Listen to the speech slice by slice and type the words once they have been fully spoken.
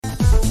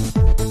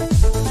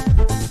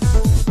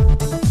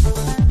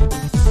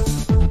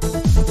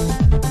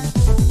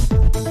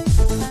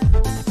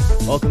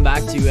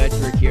to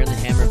Edgework here on the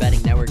Hammer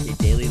Betting Network, a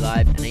daily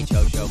live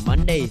NHL show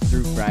Monday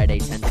through Friday,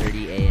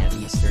 10:30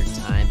 a.m. Eastern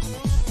Time.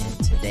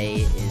 And today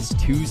is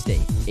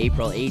Tuesday,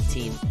 April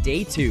 18th,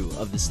 day 2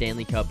 of the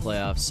Stanley Cup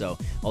playoffs. So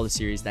all the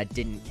series that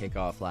didn't kick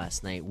off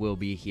last night will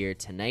be here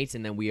tonight.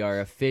 And then we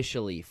are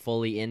officially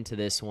fully into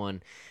this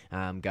one.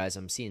 Guys,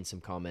 I'm seeing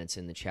some comments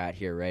in the chat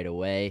here right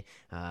away.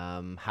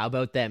 How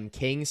about them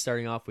Kings,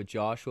 starting off with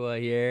Joshua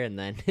here, and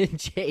then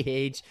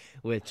JH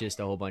with just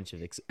a whole bunch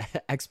of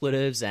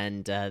expletives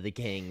and the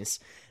Kings.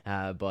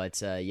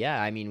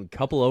 Yeah, I mean, a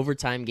couple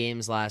overtime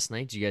games last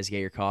night. Did you guys get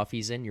your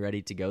coffees in? You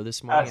ready to go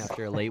this morning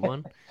after a late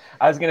one?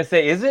 I was going to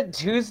say, is it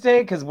Tuesday?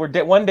 Because we're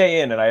one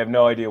day in, and I have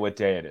no idea what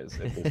day it is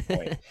at this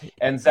point.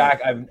 And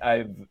Zach,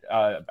 I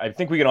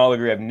think we can all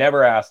agree I've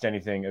never asked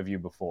anything of you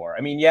before. I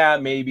mean, yeah,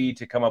 maybe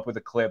to come up with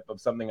a clip of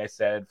something I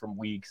said from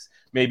weeks,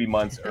 maybe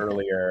months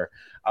earlier.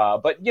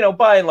 But, you know,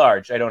 by and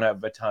large, I don't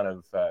have a ton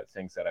of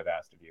things that I've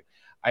asked of you.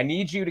 I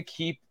need you to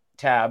keep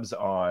tabs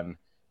on.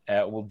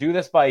 We'll do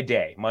this by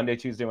day: Monday,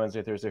 Tuesday,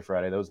 Wednesday, Thursday,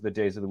 Friday. Those are the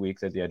days of the week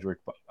that the Edgework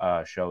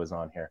show is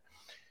on here.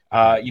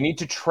 You need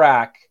to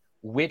track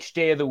which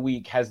day of the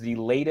week has the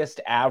latest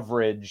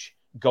average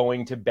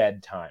going to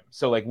bed time.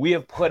 So, like, we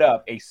have put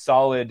up a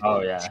solid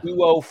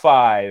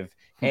 2:05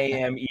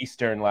 a.m.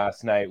 Eastern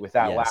last night with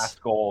that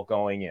last goal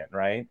going in,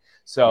 right?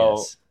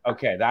 So,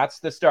 okay, that's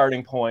the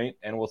starting point,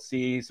 and we'll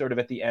see sort of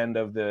at the end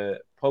of the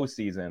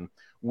postseason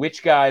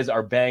which guys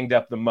are banged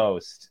up the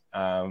most.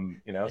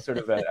 Sort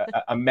of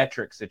a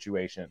metric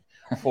situation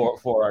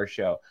for our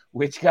show.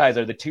 Which guys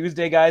are the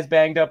Tuesday guys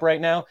banged up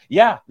right now?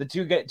 Yeah, the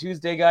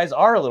Tuesday guys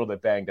are a little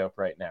bit banged up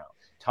right now.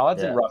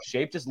 Todd's in rough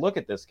shape. Just look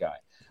at this guy.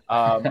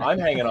 I'm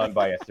hanging on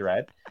by a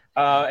thread,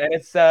 and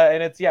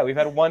it's we've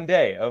had one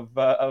day of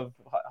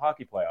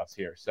hockey playoffs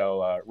here.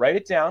 So write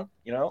it down.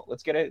 You know,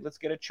 let's get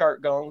a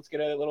chart going. Let's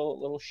get a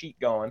little sheet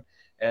going,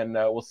 and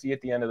we'll see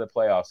at the end of the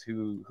playoffs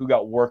who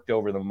got worked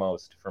over the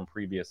most from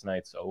previous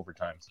nights'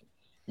 overtimes.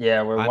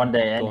 Yeah, we're one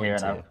day in here,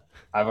 and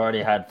I've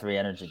already had 3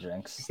 energy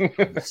drinks.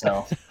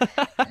 So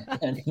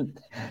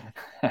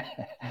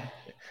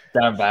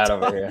down bad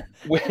over here.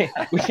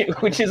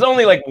 Which is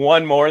only like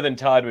one more than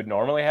Todd would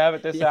normally have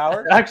at this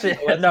hour. Actually,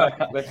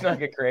 let's not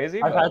get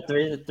crazy. I've had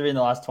three in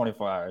the last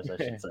 24 hours, I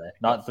should say.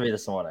 Not 3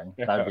 this morning.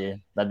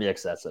 That'd be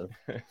excessive.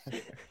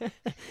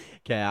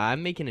 Okay,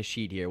 I'm making a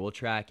sheet here. We'll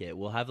track it.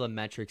 We'll have a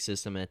metric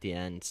system at the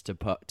end to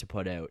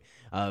put out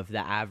of the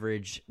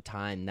average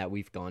time that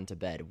we've gone to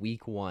bed.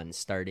 Week 1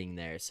 starting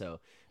there.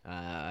 So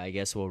I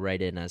guess we'll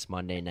write in as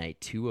Monday night,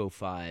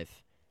 2:05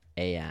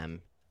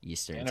 a.m.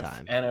 Eastern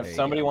time. And if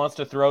somebody wants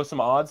to throw some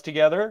odds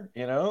together,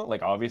 you know,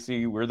 like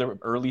obviously we're the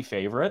early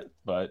favorite,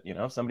 but you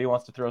know, if somebody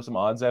wants to throw some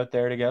odds out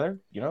there together,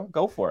 you know,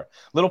 go for it.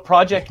 Little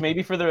project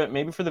maybe for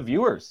the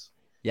viewers.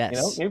 Yes.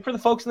 You know, maybe for the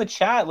folks in the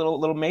chat,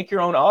 little make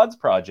your own odds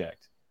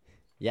project.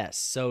 Yes.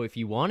 So if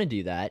you want to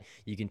do that,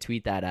 you can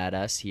tweet that at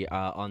us here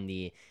on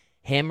the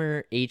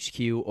Hammer HQ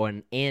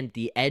and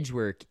the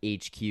Edgework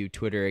HQ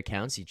Twitter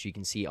accounts, which you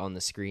can see on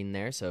the screen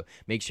there. So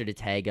make sure to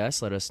tag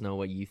us. Let us know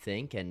what you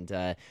think.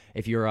 And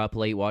if you're up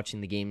late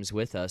watching the games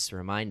with us,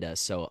 remind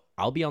us. So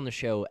I'll be on the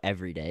show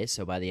every day.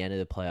 So by the end of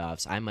the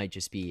playoffs, I might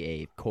just be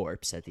a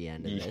corpse at the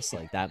end of this.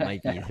 Like, that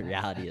might be the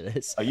reality of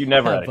this. Oh, you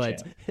never had a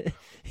chance.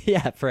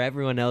 Yeah, for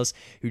everyone else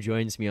who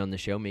joins me on the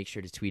show, make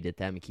sure to tweet at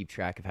them and keep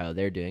track of how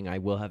they're doing. I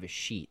will have a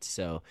sheet,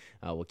 so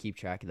we'll keep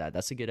track of that.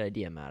 That's a good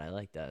idea, Matt. I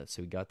like that.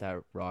 So we got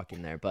that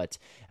rocking there. But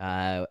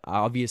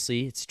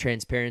obviously, it's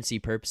transparency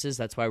purposes.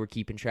 That's why we're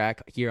keeping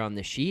track here on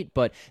the sheet.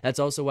 But that's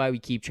also why we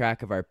keep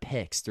track of our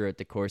picks throughout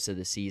the course of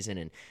the season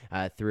and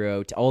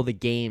throughout all the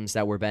games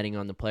that we're betting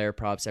on, the player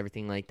props,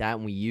 everything like that.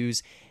 And we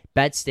use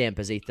BetStamp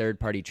as a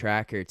third-party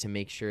tracker to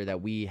make sure that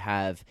we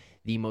have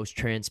the most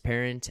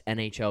transparent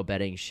NHL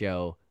betting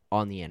show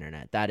on the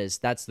internet.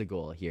 That's the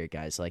goal here,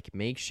 guys. Like,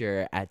 make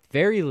sure at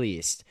very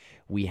least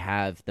we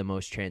have the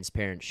most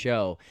transparent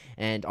show.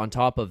 And on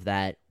top of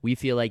that, we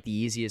feel like the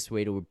easiest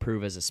way to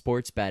improve as a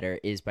sports bettor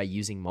is by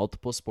using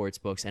multiple sports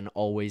books and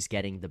always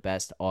getting the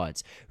best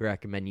odds. We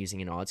recommend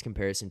using an odds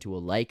comparison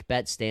tool like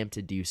BetStamp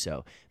to do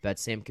so.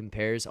 BetStamp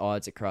compares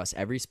odds across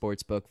every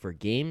sports book for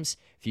games,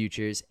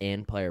 futures,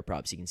 and player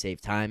props. You can save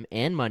time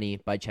and money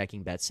by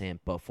checking BetStamp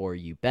before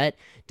you bet.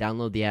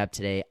 Download the app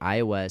today,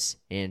 iOS,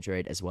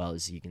 Android, as well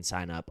as you can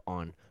sign up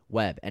on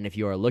web. And if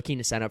you are looking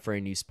to sign up for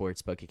a new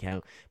sportsbook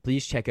account,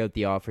 please check out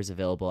the offers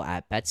available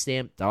at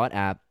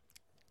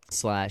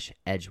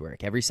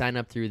betstamp.app/edgework. Every sign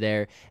up through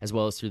there, as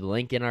well as through the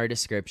link in our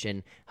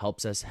description,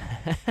 helps us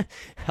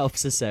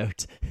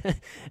out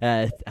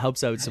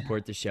helps out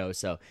support the show.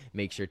 So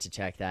make sure to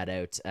check that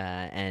out.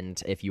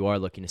 And if you are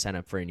looking to sign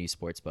up for a new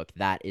sportsbook,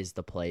 that is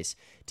the place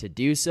to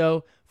do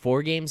so.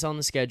 4 games on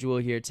the schedule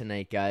here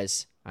tonight,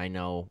 guys. I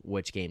know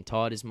which game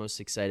Todd is most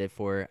excited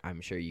for.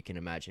 I'm sure you can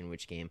imagine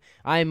which game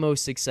I'm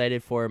most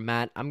excited for.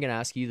 Matt, I'm going to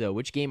ask you, though,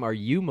 which game are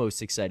you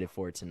most excited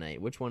for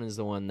tonight? Which one is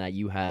the one that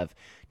you have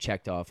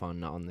checked off on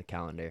the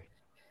calendar?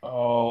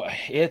 Oh, I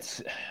hate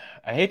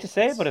to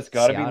say it, but it's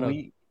got to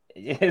be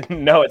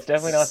No, it's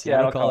definitely not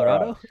Seattle,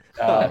 Colorado.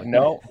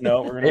 No,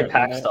 we're Hey, gonna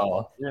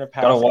Paxtall.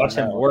 pass Gotta on watch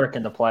that him one. work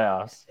in the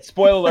playoffs.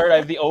 Spoiler alert, I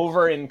have the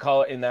over in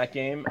that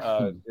game,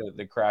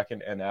 the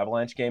Kraken and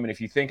Avalanche game. And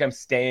if you think I'm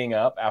staying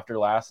up after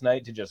last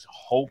night to just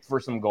hope for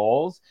some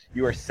goals,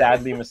 you are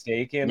sadly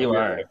mistaken. You We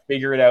are are. going to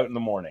figure it out in the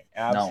morning.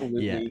 No.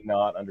 Absolutely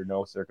not. Under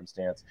no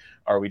circumstance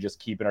are we just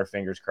keeping our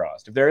fingers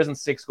crossed. If there isn't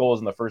 6 goals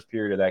in the first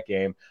period of that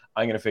game,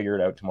 I'm going to figure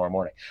it out tomorrow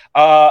morning.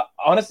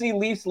 Honestly,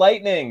 Leafs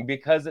Lightning,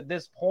 because at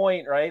this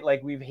point, right,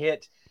 like we've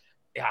hit –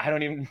 I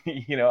don't even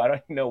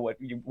know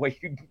what you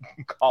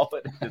call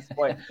it at this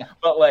point,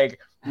 but like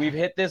we've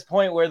hit this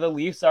point where the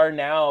Leafs are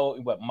now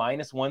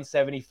minus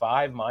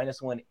 175,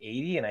 minus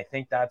 180, and I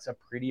think that's a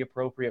pretty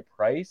appropriate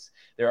price.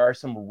 There are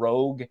some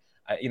rogue,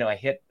 I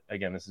hit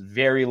again. This is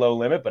very low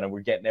limit, but we're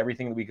getting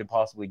everything that we could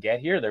possibly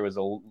get here. There was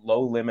a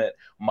low limit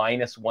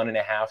minus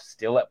 1.5,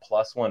 still at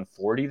plus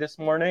 140 this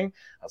morning.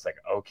 I was like,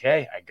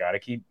 okay, I gotta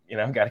keep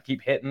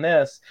hitting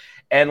this,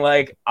 and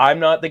like I'm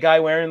not the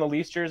guy wearing the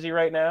Leafs jersey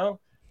right now.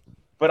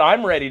 But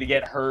I'm ready to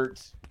get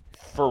hurt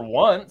for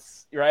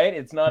once, right?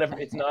 It's not a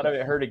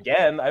hurt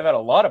again. I've had a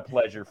lot of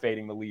pleasure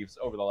fading the Leafs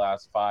over the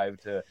last 5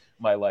 to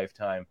my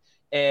lifetime,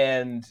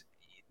 and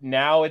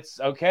now it's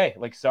okay.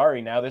 Like,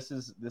 sorry, now this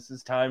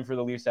is time for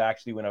the Leafs to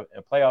actually win a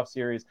playoff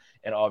series,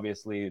 and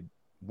obviously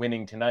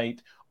winning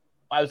tonight.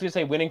 I was going to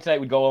say winning tonight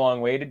would go a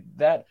long way to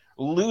that.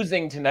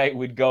 Losing tonight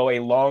would go a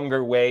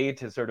longer way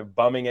to sort of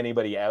bumming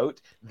anybody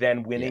out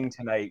than winning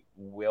tonight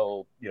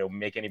will,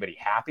 make anybody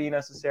happy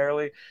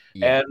necessarily.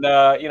 Yeah.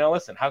 And,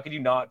 listen, how could you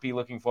not be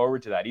looking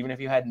forward to that? Even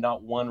if you had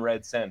not one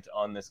red cent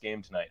on this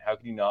game tonight, how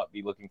could you not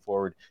be looking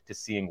forward to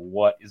seeing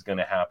what is going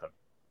to happen?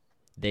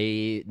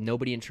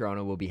 Nobody in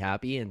Toronto will be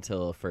happy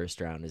until first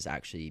round is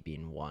actually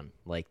being won.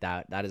 Like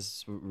that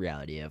is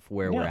reality of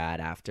where we're at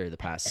after the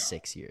past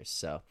 6 years.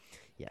 So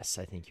yes,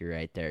 I think you're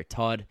right there.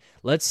 Todd,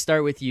 let's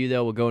start with you,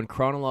 though. We'll go in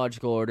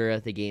chronological order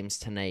at the games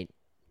tonight.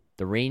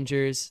 The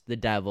Rangers, the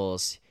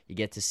Devils. You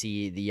get to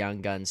see the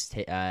young guns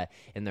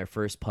in their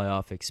first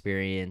playoff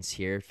experience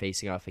here,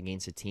 facing off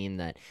against a team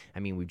that,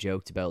 we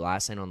joked about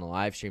last night on the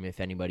live stream, if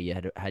anybody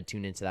had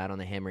tuned into that on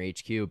the Hammer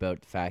HQ,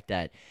 about the fact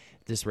that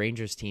this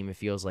Rangers team, it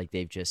feels like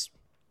they've just,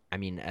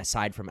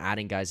 aside from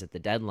adding guys at the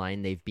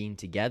deadline, they've been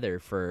together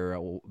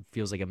for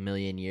feels like a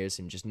million years,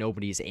 and just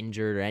nobody's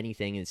injured or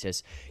anything. It's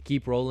just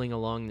keep rolling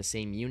along the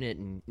same unit,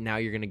 and now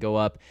you're going to go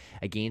up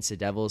against a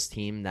Devils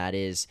team that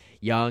is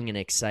young and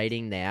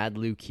exciting. They add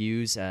Luke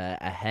Hughes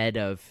ahead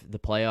of the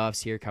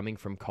playoffs here, coming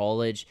from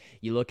college.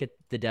 You look at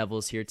the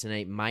Devils here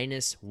tonight,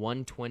 minus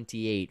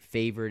 128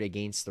 favored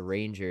against the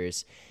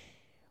Rangers.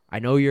 I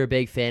know you're a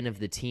big fan of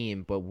the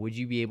team, but would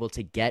you be able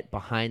to get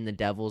behind the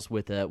Devils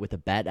with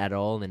a bet at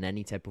all in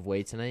any type of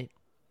way tonight?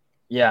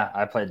 Yeah,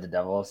 I played the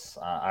Devils.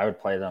 I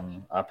would play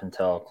them up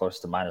until close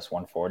to minus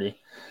 140.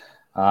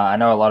 I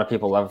know a lot of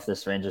people love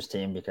this Rangers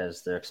team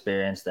because they're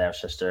experienced. They have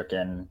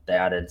Shesterkin. They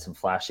added some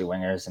flashy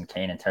wingers and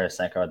Kane and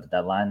Tarasenko at the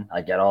deadline.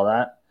 I get all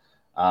that.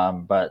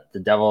 But the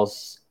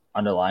Devils'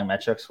 underlying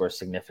metrics were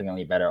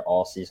significantly better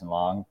all season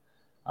long.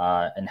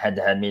 In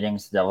head-to-head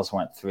meetings, the Devils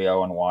went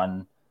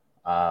 3-0-1.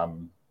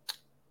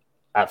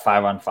 At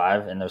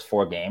 5-on-5 in those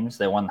 4 games.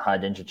 They won the high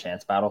danger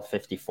chance battle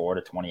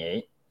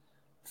 54-28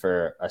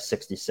 for a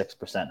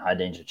 66% high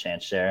danger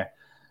chance share.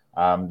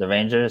 The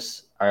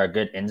Rangers are a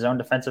good in-zone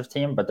defensive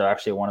team, but they're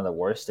actually one of the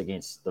worst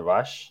against the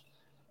rush.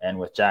 And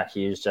with Jack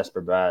Hughes,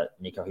 Jesper Bratt,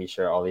 Nico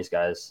Hischier, all these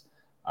guys,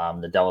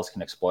 the Devils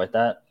can exploit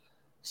that.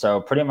 So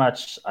pretty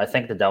much, I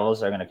think the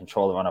Devils are going to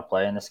control the run of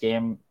play in this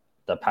game.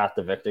 The path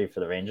to victory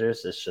for the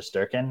Rangers is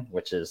Shesterkin,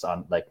 which is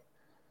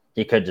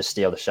he could just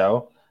steal the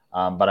show.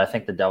 But I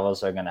think the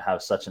Devils are going to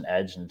have such an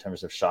edge in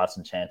terms of shots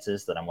and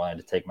chances that I'm willing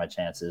to take my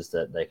chances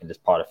that they can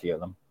just pot a few of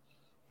them.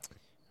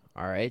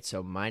 All right,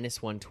 so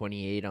minus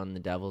 128 on the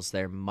Devils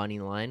there.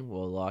 Money line,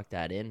 we'll lock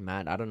that in.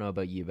 Matt, I don't know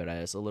about you, but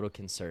I was a little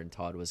concerned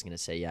Todd was going to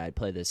say, I'd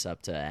play this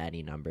up to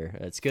any number.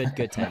 It's good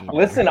to any number.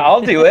 Listen, I'll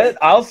do it.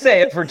 I'll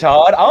say it for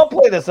Todd. I'll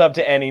play this up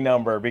to any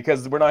number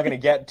because we're not going to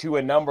get to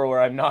a number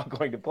where I'm not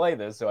going to play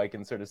this, so I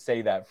can sort of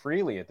say that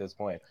freely at this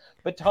point.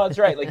 But Todd's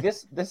right. Like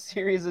this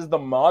series is the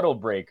model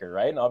breaker,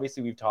 right? And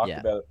obviously we've talked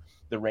about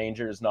the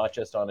Rangers, not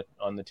just on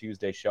the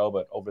Tuesday show,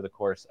 but over the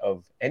course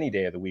of any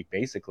day of the week,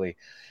 basically.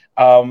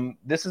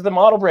 This is the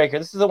model breaker.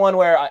 This is the one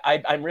where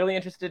I'm really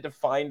interested to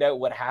find out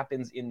what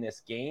happens in this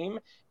game.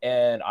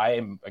 And I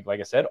am, like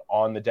I said,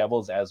 on the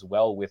Devils as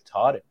well with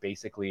Todd.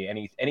 Basically,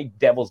 any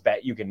Devils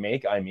bet you can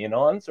make, I'm in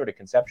on, sort of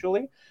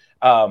conceptually,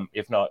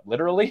 if not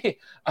literally.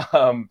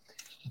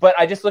 But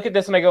I just look at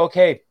this and I go,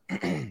 okay,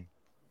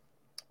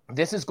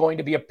 this is going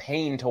to be a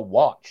pain to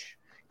watch.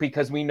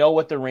 Because we know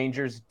what the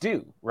Rangers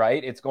do,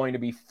 right? It's going to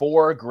be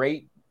 4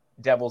 great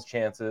Devils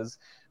chances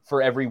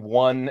for every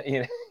 1,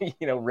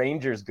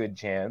 Rangers good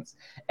chance.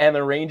 And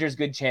the Rangers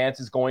good chance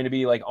is going to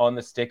be like on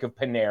the stick of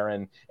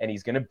Panarin, and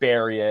he's going to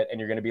bury it. And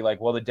you're going to be like,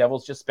 well, the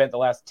Devils just spent the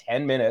last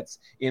 10 minutes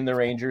in the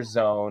Rangers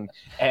zone,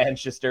 and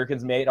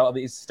Shesterkin's made all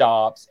these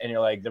stops. And you're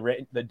like,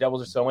 the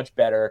Devils are so much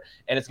better.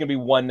 And it's going to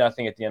be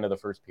 1-0 at the end of the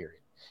first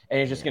period. And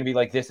you're just going to be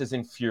like, this is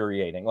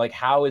infuriating. Like,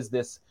 how is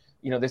this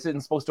this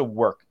isn't supposed to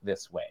work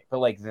this way, but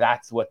like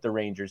that's what the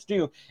Rangers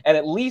do. And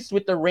at least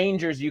with the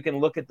Rangers, you can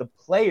look at the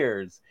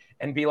players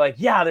and be like,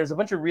 yeah, there's a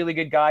bunch of really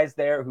good guys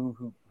there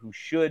who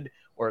should,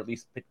 or at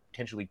least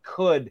potentially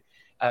could,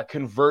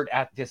 convert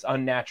at this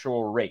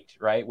unnatural rate,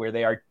 right? Where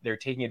they're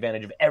taking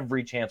advantage of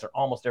every chance or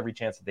almost every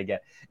chance that they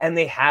get. And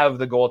they have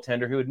the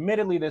goaltender who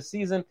admittedly this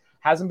season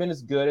hasn't been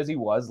as good as he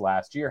was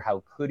last year.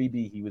 How could he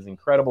be? He was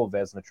incredible,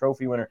 Vezina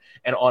Trophy winner,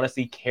 and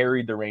honestly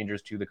carried the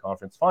Rangers to the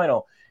conference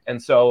final.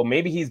 And so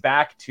maybe he's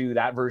back to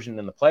that version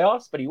in the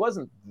playoffs, but he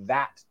wasn't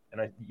that.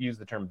 And I use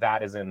the term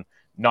that as in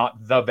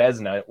not the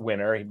Vezina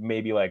winner,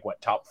 maybe like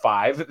top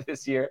 5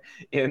 this year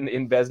in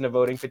Vezina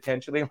voting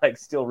potentially, like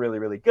still really,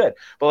 really good,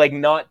 but like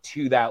not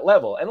to that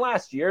level. And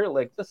last year,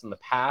 like listen, the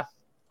path,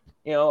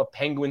 a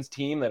Penguins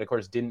team that of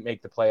course didn't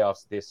make the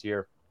playoffs this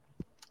year,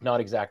 not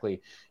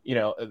exactly,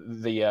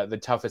 the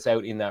toughest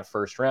out in that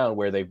first round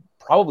where they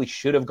probably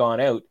should have gone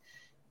out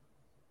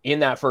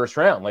in that first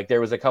round. Like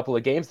there was a couple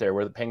of games there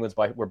where the Penguins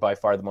were by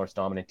far the most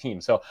dominant team.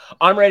 So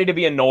I'm ready to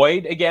be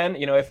annoyed again.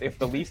 If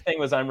the Leafs thing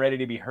was I'm ready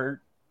to be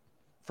hurt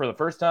for the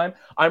first time,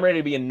 I'm ready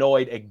to be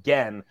annoyed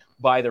again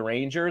by the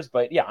Rangers.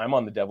 But yeah, I'm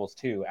on the Devils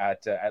too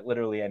at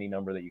literally any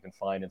number that you can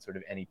find and sort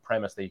of any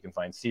premise that you can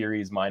find,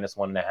 series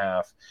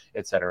 -1.5,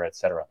 et cetera, et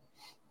cetera.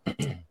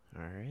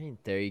 All right,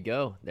 there you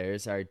go.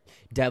 There's our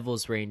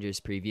Devils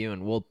Rangers preview,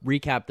 and we'll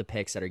recap the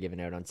picks that are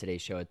given out on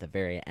today's show at the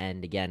very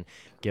end. Again,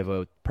 give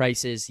out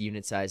prices,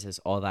 unit sizes,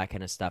 all that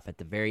kind of stuff at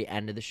the very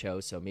end of the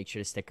show, so make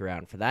sure to stick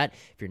around for that.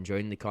 If you're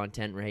enjoying the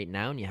content right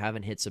now and you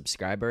haven't hit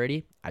subscribe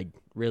already, I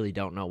really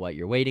don't know what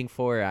you're waiting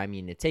for. I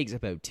mean, it takes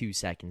about 2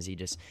 seconds. You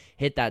just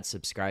hit that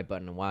subscribe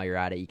button, and while you're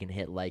at it, you can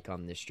hit like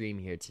on the stream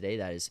here today.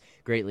 That is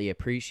greatly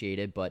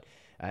appreciated, but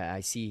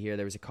I see here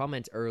there was a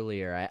comment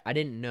earlier. I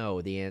didn't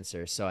know the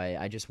answer, so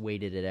I just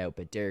waited it out.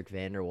 But Derek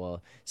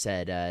Vanderwall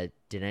said,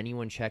 did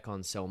anyone check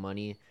on So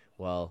Money?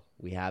 Well,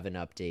 we have an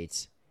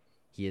update.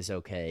 He is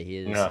okay. He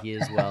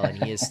is well,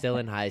 and he is still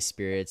in high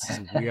spirits.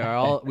 We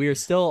are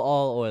still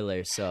all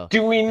Oilers. So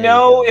do we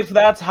know if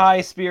that's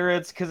high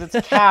spirits? Because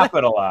it's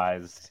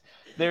capitalized.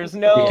 There's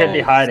no. He could be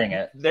hiding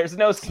it. There's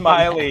no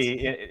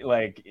smiley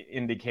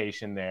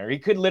indication there. He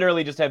could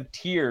literally just have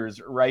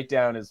tears right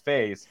down his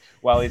face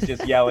while he's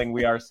just yelling,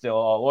 "We are still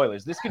all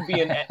Oilers." This could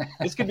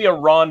be a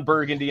Ron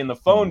Burgundy in the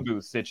phone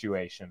booth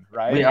situation,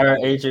 right? We are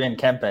Adrian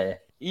Kempe.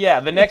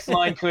 Yeah, the next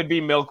line could be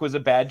 "Milk was a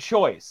bad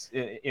choice"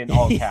 in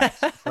all caps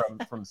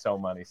from So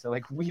Money. So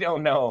like we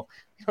don't know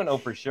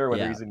for sure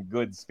whether he's in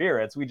good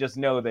spirits. We just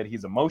know that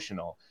he's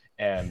emotional,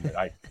 and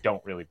I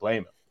don't really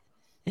blame him.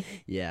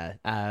 Yeah,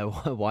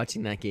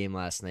 watching that game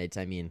last night,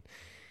 I mean,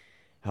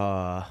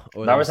 that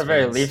was a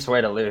very Leafs way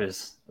to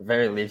lose.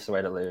 Very Leafs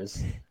way to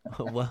lose.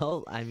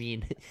 Well, I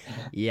mean,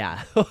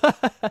 yeah.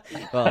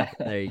 Well,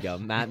 there you go.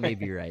 Matt may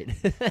be right.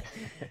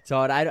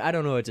 Todd, I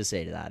don't know what to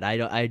say to that. I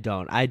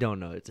don't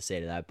know what to say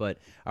to that. But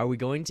are we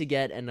going to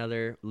get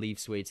another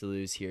Leafs way to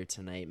lose here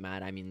tonight,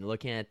 Matt? I mean,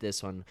 looking at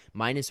this one,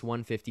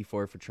 -154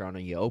 for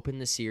Toronto. You open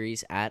the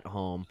series at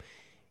home.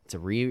 It's a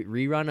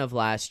rerun of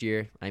last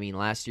year. I mean,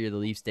 last year the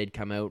Leafs did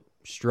come out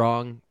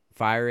strong,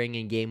 firing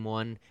in Game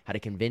 1, had a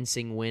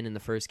convincing win in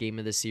the first game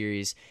of the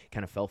series,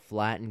 kind of fell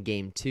flat in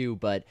Game 2,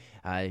 but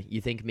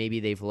you think maybe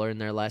they've learned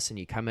their lesson.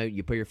 You come out,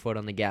 you put your foot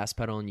on the gas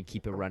pedal, and you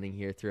keep it running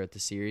here throughout the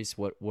series.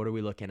 What are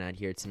we looking at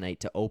here tonight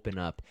to open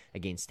up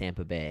against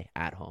Tampa Bay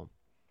at home?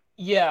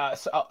 Yeah,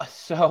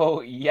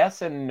 so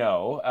yes and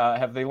no.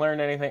 Have they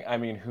learned anything? I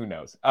mean, who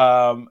knows?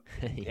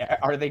 Yeah.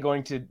 Are they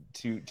going to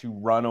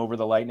run over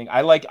the Lightning? I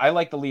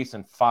like the Leafs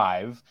in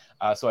 5.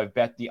 So I've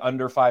bet the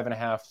under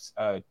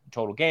 5.5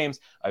 total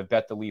games. I've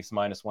bet the Leafs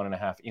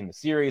 -1.5 in the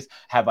series.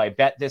 Have I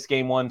bet this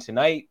game 1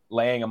 tonight,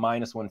 laying a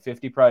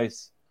 -150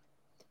 price?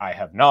 I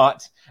have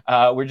not.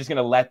 We're just going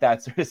to let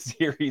that sort of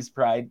series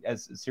price,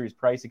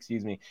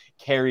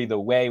 carry the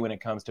way when it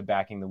comes to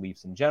backing the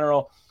Leafs in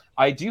general.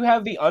 I do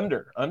have the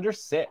under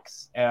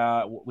 6.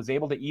 Was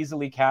able to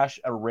easily cash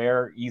a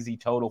rare, easy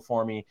total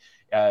for me.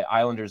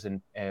 Islanders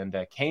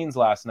and Canes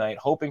last night,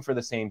 hoping for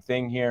the same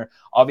thing here.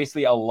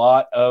 Obviously, a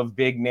lot of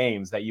big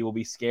names that you will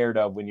be scared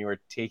of when you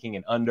are taking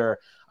an under.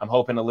 I'm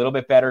hoping a little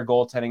bit better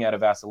goaltending out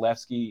of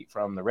Vasilevsky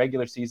from the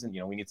regular season.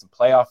 We need some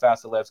playoff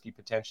Vasilevsky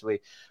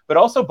potentially. But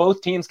also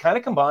both teams kind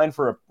of combined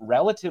for a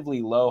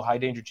relatively low high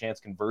danger chance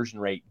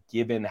conversion rate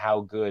given how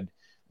good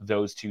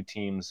those two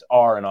teams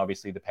are, and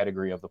obviously the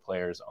pedigree of the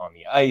players on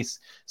the ice.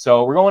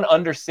 So we're going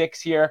under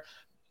 6 here.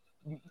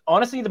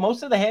 Honestly, the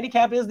most of the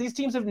handicap is these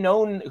teams have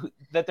known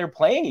that they're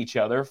playing each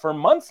other for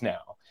months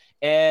now.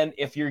 And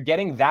if you're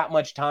getting that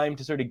much time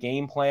to sort of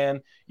game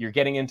plan, you're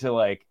getting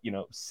into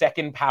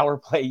second power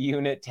play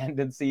unit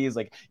tendencies.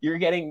 Like you're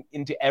getting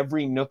into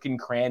every nook and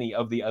cranny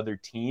of the other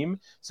team.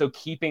 So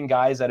keeping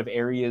guys out of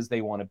areas they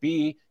want to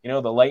be,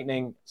 the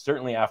Lightning,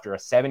 certainly after a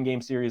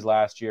 7-game series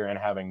last year and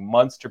having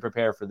months to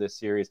prepare for this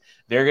series,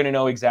 they're going to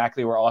know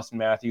exactly where Austin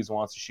Matthews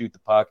wants to shoot the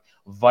puck.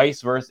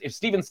 Vice versa. If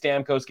Steven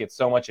Stamkos gets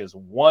so much as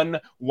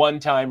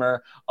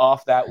one-timer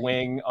off that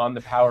wing on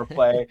the power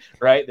play,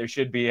 right, there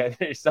should be an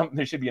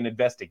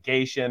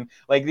investigation.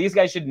 Like, these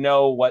guys should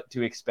know what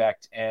to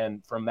expect.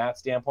 And from that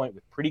standpoint,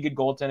 with pretty good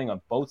goaltending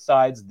on both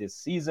sides this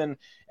season,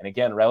 and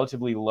again,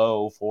 relatively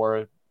low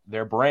for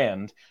their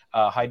brand,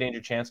 high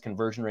danger chance,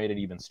 conversion rate at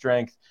even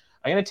strength,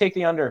 I'm going to take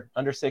the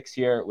under 6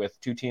 here with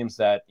two teams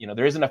that,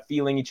 there isn't a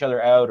feeling each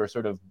other out or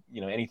sort of,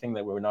 anything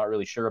that we're not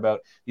really sure about.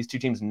 These two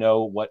teams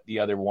know what the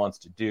other wants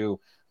to do.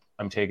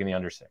 I'm taking the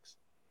under 6.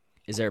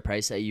 Is there a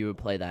price that you would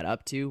play that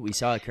up to? We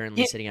saw it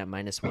currently sitting at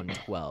minus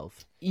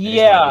 112.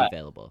 Yeah.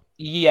 Available.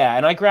 Yeah,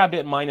 and I grabbed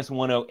it minus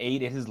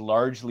 108. It has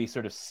largely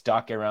sort of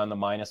stuck around the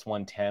minus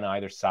 110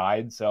 either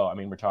side. So, I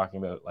mean, we're talking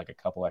about like a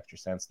couple extra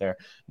cents there,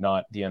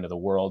 not the end of the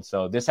world.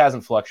 So this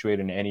hasn't fluctuated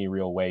in any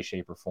real way,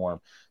 shape, or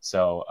form.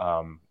 So,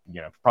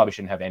 probably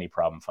shouldn't have any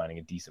problem finding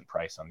a decent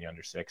price on the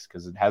under 6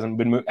 because it hasn't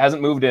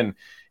moved in,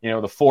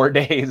 the 4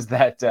 days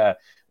that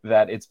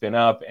it's been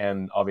up.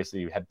 And obviously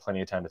you had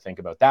plenty of time to think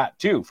about that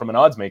too, from an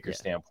odds maker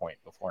standpoint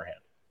beforehand.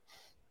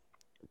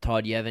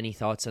 Todd, do you have any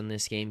thoughts on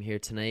this game here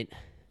tonight?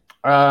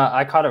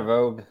 I caught a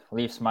rogue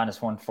Leafs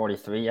minus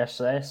 143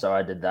 yesterday, so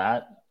I did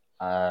that.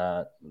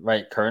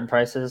 Right, current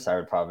prices, I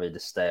would probably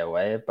just stay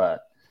away,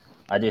 but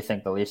I do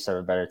think the Leafs are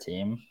a better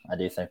team. I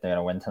do think they're going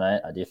to win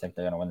tonight. I do think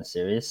they're going to win the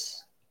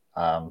series.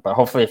 But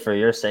hopefully for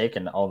your sake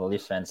and all the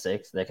Leafs fans'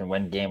 sakes, they can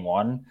win game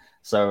 1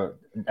 so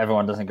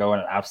everyone doesn't go in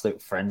an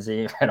absolute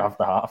frenzy right off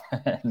the hop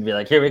and be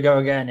like, here we go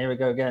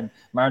again.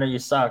 Marner, you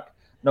suck.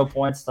 No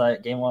points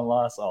tonight, game 1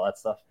 loss, all that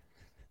stuff.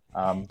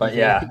 But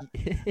yeah,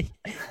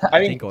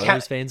 I think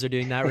Oilers fans are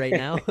doing that right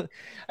now.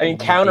 I mean,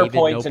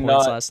 counterpoint to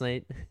not last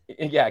night.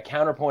 Yeah,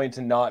 counterpoint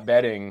to not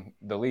betting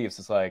the Leafs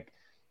is like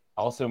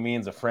also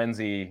means a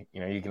frenzy.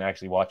 You can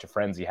actually watch a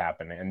frenzy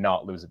happen and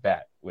not lose a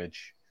bet,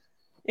 which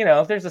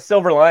there's a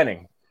silver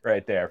lining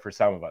right there for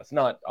some of us.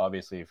 Not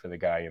obviously for the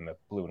guy in the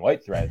blue and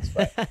white threads,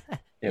 but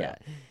yeah,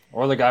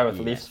 or the guy with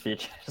Leafs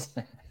features.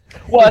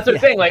 Well, that's the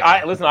thing. Like,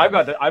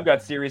 I've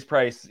got series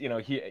price,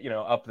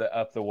 up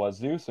the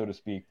wazoo, so to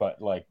speak.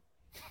 But like,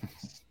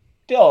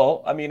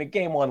 still, I mean, a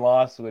game 1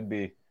 loss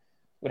would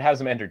have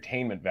some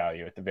entertainment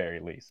value at the very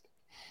least.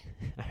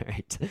 All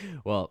right.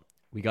 Well,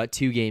 we got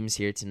 2 games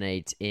here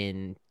tonight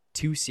in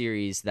 2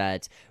 series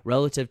that,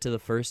 relative to the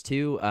first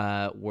 2,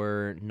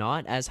 were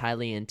not as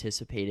highly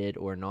anticipated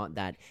or not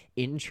that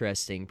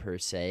interesting per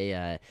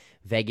se.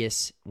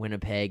 Vegas,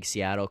 Winnipeg,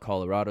 Seattle,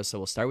 Colorado. So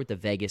we'll start with the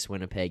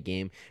Vegas-Winnipeg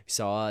game. We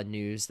saw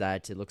news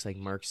that it looks like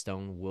Mark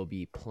Stone will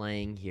be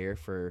playing here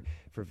for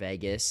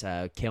Vegas.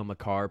 Cale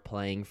Makar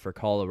playing for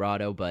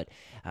Colorado. But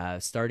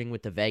starting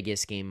with the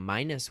Vegas game,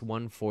 minus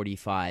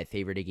 145,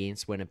 favored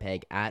against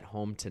Winnipeg at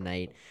home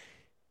tonight.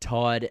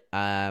 Todd,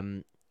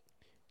 one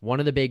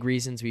of the big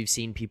reasons we've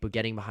seen people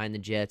getting behind the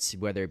Jets,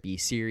 whether it be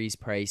series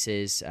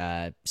prices,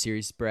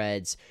 series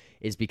spreads,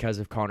 is because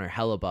of Connor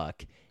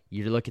Hellebuck.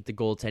 You look at the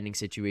goaltending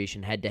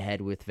situation head-to-head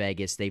with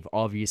Vegas, they've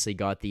obviously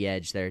got the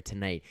edge there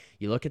tonight.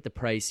 You look at the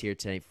price here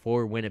tonight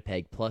for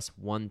Winnipeg, plus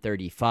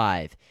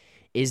 135.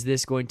 Is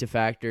this going to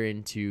factor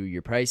into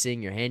your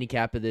pricing, your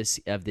handicap of this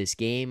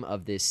game,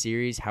 of this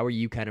series? How are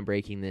you kind of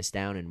breaking this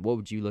down, and what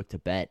would you look to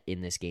bet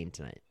in this game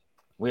tonight?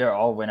 We are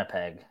all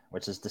Winnipeg,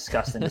 which is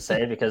disgusting to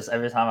say because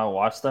every time I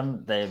watch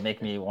them, they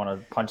make me want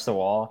to punch the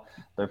wall.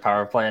 Their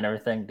power play and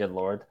everything, good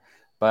Lord.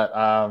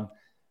 But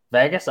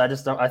Vegas, I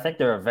think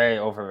they're a very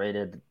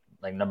overrated,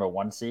 like, number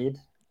 1 seed.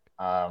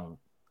 The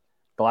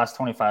last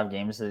 25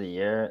 games of the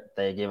year,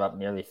 they gave up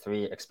nearly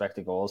 3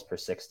 expected goals per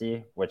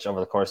 60, which over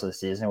the course of the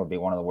season would be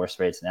one of the worst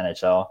rates in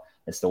NHL.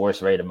 It's the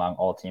worst rate among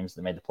all teams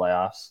that made the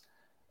playoffs.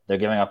 They're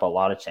giving up a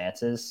lot of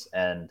chances,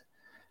 and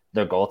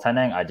their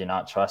goaltending I do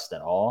not trust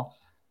at all.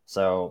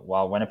 So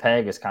while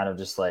Winnipeg is kind of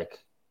just like,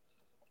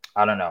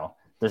 I don't know,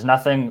 there's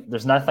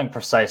nothing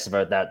precise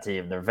about that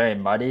team. They're very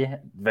muddy,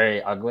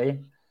 very ugly,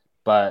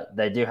 but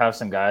they do have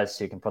some guys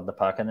who can put the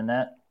puck in the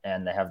net,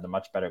 and they have the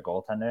much better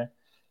goaltender.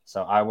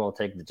 So I will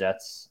take the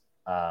Jets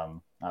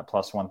at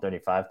plus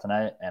 135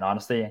 tonight. And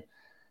honestly,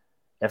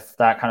 if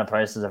that kind of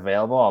price is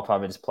available, I'll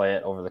probably just play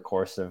it over the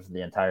course of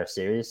the entire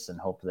series and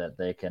hope that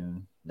they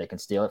can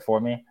steal it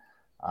for me.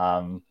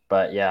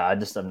 But yeah, I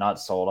just am not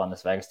sold on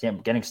this Vegas team.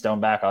 Getting Stone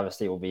back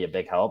obviously will be a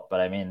big help,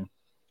 but I mean,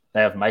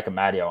 they have Mike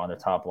Amadio on their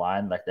top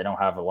line. Like, they don't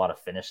have a lot of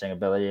finishing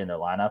ability in their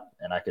lineup,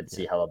 and I could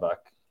see Hellebuck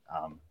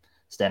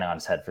standing on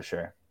his head for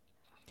sure.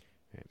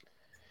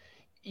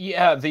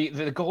 Yeah,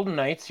 the Golden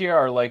Knights here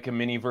are like a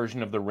mini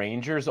version of the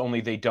Rangers,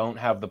 only they don't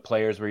have the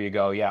players where you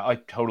go, yeah, I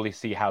totally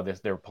see how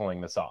they're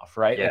pulling this off,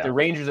 right? Yeah. Like the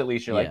Rangers, at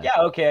least you're like, yeah,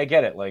 okay, I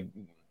get it. Like,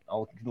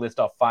 I'll list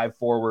off 5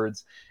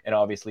 forwards and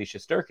obviously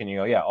Shesterkin. You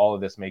go, yeah, all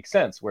of this makes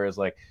sense. Whereas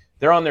like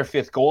they're on their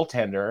 5th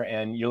goaltender,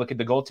 and you look at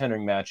the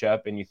goaltending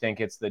matchup and you think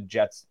it's the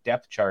Jets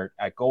depth chart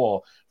at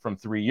goal from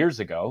 3 years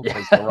ago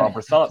because Laurent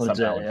Brissant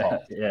somehow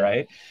involved,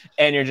 right?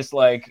 And you're just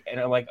like, and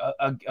I'm like,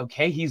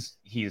 okay, he's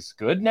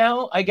good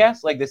now, I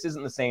guess. Like, this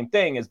isn't the same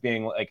thing as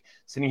being like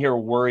sitting here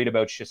worried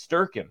about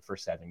Shesterkin for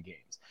 7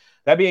 games.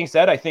 That being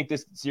said, I think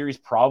this series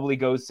probably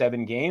goes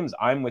 7 games.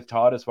 I'm with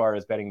Todd as far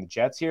as betting the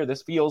Jets here.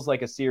 This feels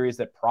like a series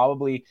that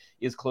probably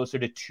is closer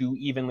to 2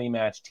 evenly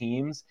matched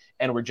teams,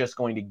 and we're just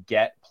going to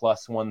get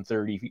plus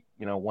 130,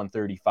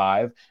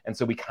 135. And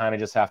so we kind of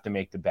just have to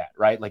make the bet,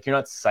 right? Like, you're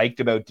not psyched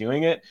about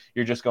doing it.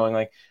 You're just going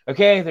like,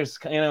 okay, there's,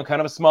 kind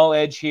of a small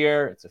edge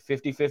here. It's a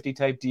 50-50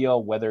 type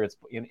deal, whether it's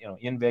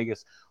in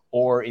Vegas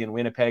or in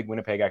Winnipeg.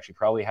 Winnipeg actually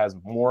probably has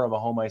more of a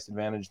home ice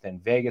advantage than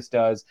Vegas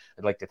does.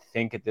 I'd like to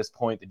think at this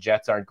point the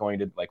Jets aren't going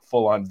to like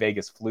full on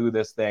Vegas flu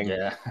this thing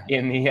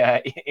in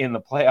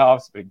the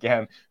playoffs. But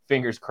again,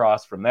 fingers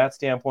crossed from that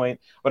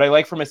standpoint. But I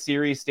like from a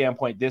series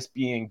standpoint, this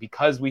being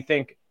because we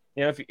think,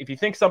 if you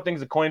think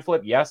something's a coin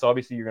flip, yes,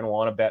 obviously you're going to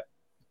want to bet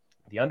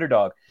the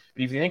underdog.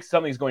 But if you think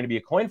something's going to be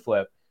a coin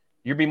flip,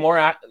 you'd be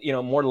more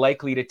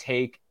likely to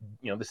take,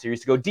 the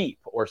series to go deep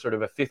or sort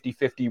of a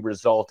 50-50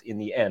 result in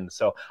the end.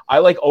 So I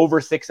like over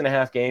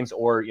 6.5 games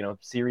or,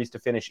 series to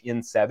finish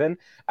in 7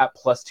 at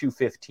plus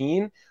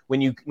 215.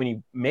 When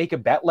you make a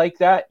bet like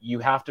that, you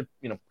have to,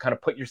 kind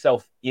of put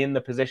yourself in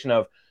the position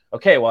of,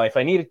 okay, well, if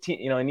I need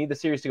I need the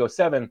series to go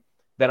 7,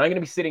 then I'm going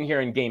to be sitting here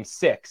in game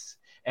 6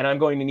 and I'm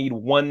going to need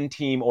one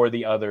team or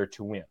the other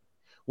to win.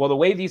 Well, the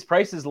way these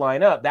prices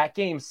line up, that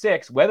game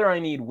 6, whether I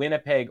need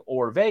Winnipeg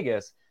or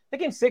Vegas, the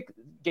game six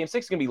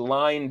is going to be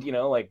lined,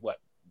 like what?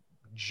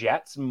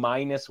 Jets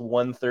minus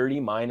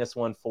 130, minus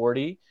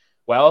 140.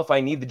 Well, if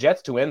I need the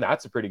Jets to win,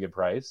 that's a pretty good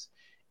price.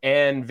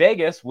 And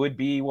Vegas would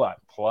be what?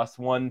 Plus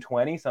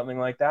 120, something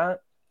like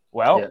that.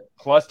 Well,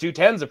 plus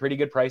 210 is a pretty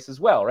good price as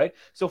well, right?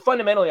 So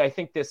fundamentally, I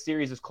think this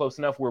series is close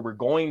enough where we're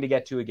going to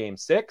get to a game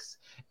 6,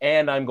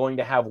 and I'm going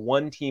to have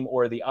one team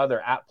or the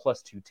other at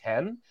plus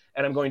 210,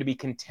 and I'm going to be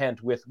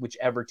content with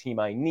whichever team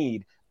I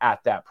need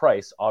at that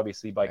price,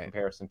 obviously by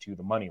comparison to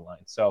the money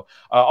line. So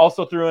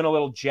also threw in a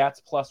little Jets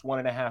plus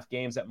 1.5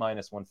 games at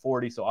minus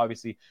 140. So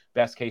obviously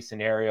best case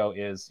scenario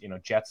is,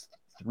 Jets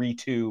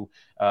 3-2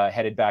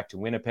 headed back to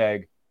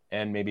Winnipeg.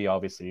 And maybe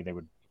obviously they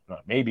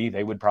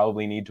would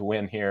probably need to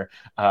win here,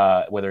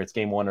 whether it's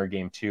game 1 or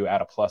game 2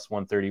 at a plus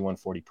 130,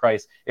 140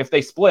 price. If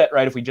they split,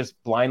 right, if we just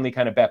blindly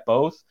kind of bet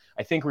both,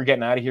 I think we're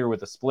getting out of here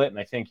with a split. And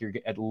I think you're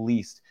at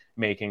least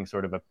making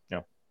sort of a,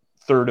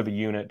 third of a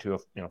unit to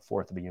a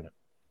fourth of a unit.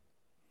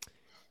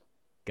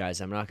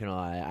 Guys, I'm not going to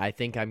lie. I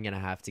think I'm going to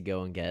have to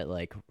go and get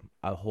like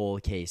a whole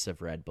case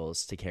of Red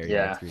Bulls to carry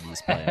me through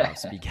these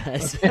playoffs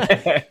because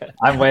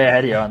I'm way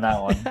ahead of you on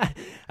that one.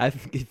 I've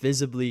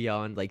visibly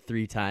yawned like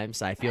 3 times.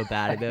 So I feel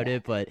bad about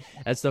it, but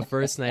that's the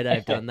first night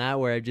I've done that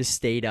where I've just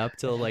stayed up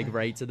till like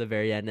right to the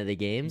very end of the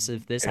games.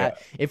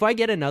 If I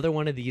get another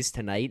one of these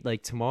tonight,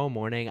 like tomorrow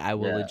morning, I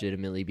will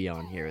legitimately be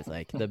on here with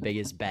like the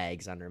biggest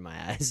bags under my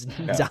eyes,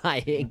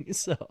 dying.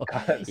 So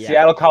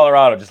Seattle,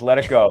 Colorado, just let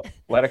it go.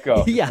 Let it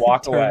go. Just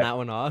walk away. Turn that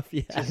one off.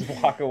 Just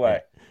walk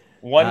away.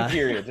 One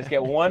period. Just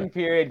get one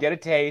period, get a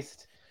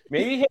taste.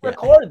 Maybe hit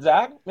record,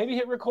 Zach. Maybe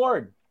hit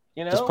record.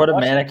 Just put a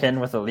mannequin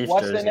with a Leaf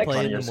jersey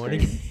play in the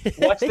morning.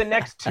 Watch the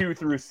next 2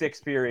 through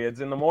 6 periods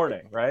in the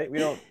morning, right? We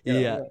don't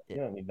we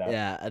don't need that.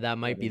 Yeah, that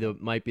might be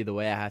the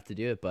way I have to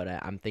do it, but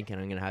I'm thinking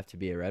I'm gonna have to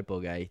be a Red Bull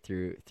guy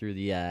through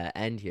the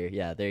end here.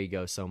 Yeah, there you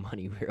go. So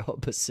money, we're all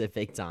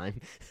Pacific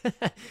time.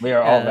 We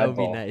are all That Red would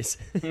Bull. be nice.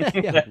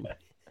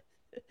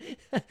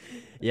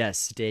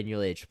 Yes,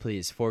 Daniel H,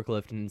 please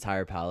forklift an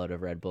entire pallet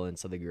of Red Bull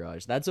into the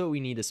garage. That's what we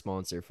need a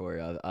sponsor for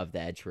of the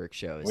Edgework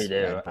shows. We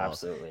do,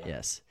 absolutely.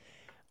 Yes.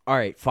 All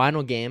right,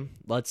 final game.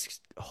 Let's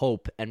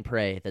hope and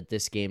pray that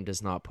this game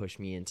does not push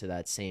me into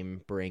that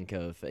same brink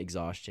of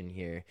exhaustion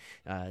here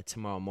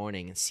tomorrow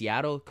morning.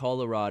 Seattle,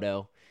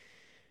 Colorado.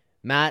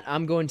 Matt,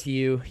 I'm going to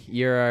you.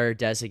 You're our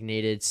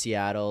designated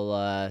Seattle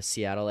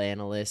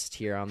analyst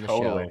here on the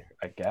show.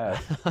 I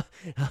guess.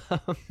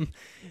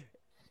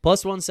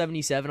 Plus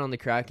 177 on the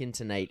Kraken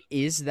tonight.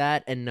 Is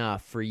that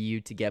enough for you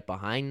to get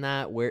behind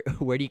that? Where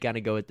do you kind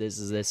of go with this?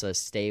 Is this a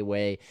stay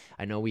away?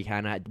 I know we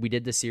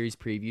did the series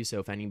preview, so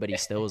if anybody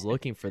still is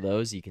looking for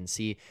those, you can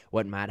see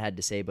what Matt had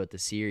to say about the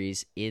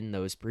series in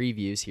those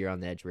previews here on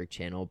the Edgework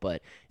channel.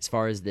 But as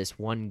far as this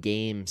one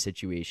game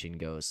situation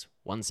goes,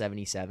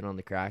 177 on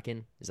the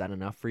Kraken, is that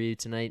enough for you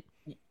tonight?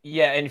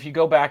 Yeah, and if you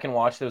go back and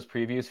watch those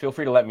previews, feel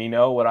free to let me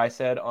know what I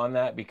said on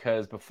that,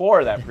 because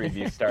before that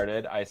preview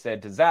started, I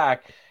said to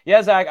Zack,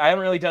 Zack, I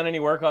haven't really done any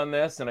work on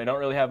this, and I don't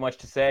really have much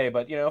to say,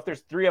 but, if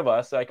there's 3 of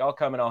us, like, I'll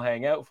come and I'll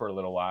hang out for a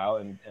little while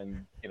and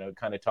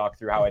kind of talk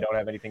through how I don't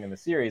have anything in the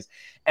series.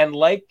 And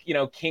like,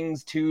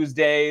 Kings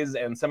Tuesdays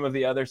and some of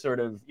the other sort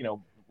of,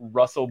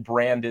 Russell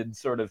branded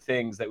sort of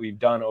things that we've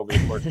done over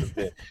the course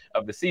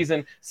of the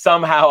season,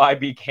 somehow I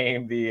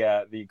became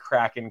the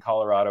Kraken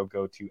Colorado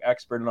go-to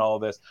expert in all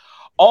of this,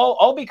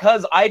 all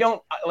because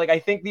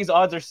I think these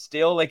odds are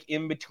still like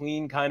in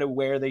between kind of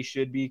where they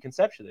should be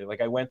conceptually.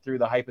 Like, I went through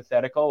the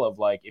hypothetical of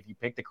like, if you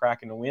pick the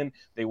Kraken to win,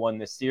 they won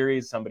this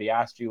series. Somebody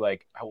asked you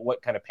like,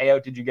 what kind of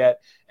payout did you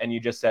get? And you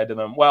just said to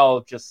them,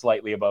 well, just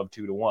slightly above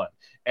 2-1.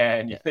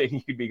 And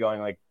you'd be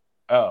going like,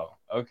 oh,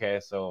 okay,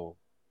 so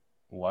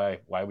why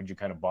would you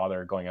kind of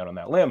bother going out on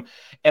that limb?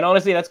 And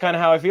honestly, that's kind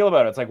of how I feel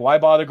about it. It's like, why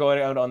bother going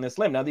out on this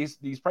limb? Now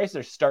these prices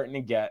are starting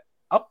to get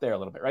up there a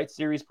little bit, right?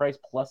 Series price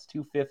plus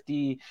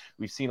 250.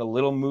 We've seen a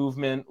little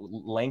movement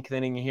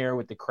lengthening here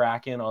with the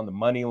Kraken on the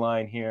money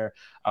line here.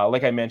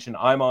 Like I mentioned,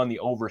 I'm on the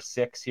over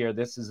 6 here.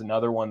 This is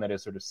another one that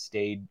has sort of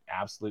stayed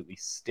absolutely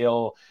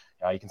still.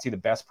 You can see the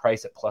best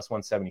price at plus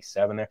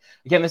 177 there.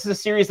 Again, this is a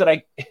series that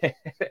I,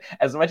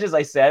 as much as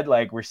I said,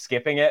 like we're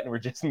skipping it and we're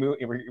just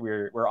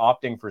we're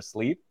opting for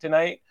sleep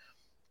tonight.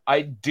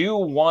 I do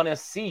want to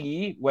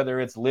see whether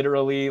it's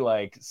literally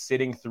like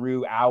sitting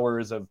through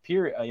hours of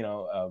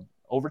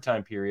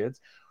overtime periods,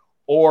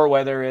 or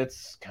whether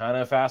it's kind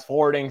of fast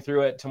forwarding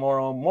through it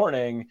tomorrow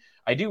morning.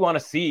 I do want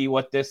to see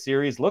what this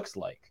series looks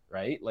like,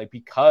 right? Like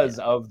because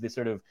of the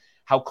sort of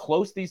how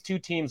close these two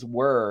teams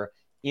were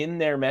in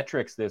their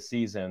metrics this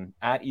season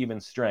at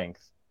even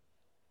strength,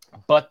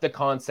 but the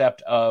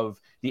concept of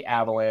the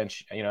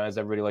Avalanche, as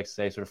everybody likes to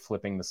say, sort of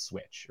flipping the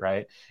switch,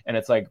 right? And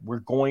it's like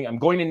I'm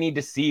going to need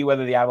to see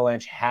whether the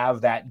Avalanche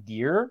have that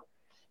gear,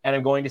 and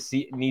I'm going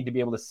to need to be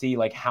able to see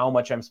like how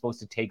much I'm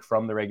supposed to take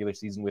from the regular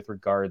season with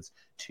regards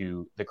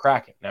to the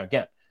Kraken. Now,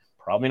 again,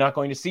 probably not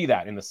going to see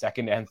that in the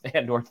second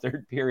and or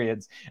third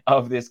periods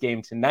of this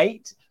game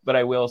tonight, but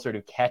I will sort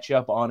of catch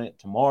up on it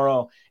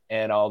tomorrow,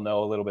 and I'll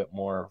know a little bit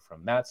more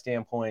from that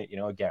standpoint.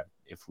 Again,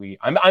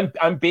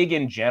 I'm big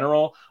in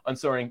general on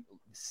sort of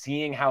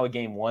seeing how a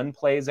game one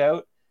plays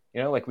out.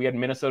 Like we had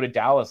Minnesota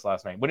Dallas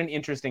last night. What an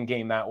interesting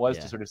game that was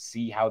to sort of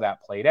see how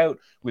that played out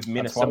with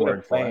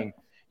Minnesota playing.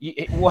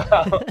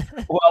 Well,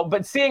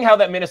 but seeing how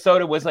that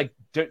Minnesota was like,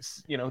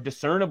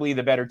 discernibly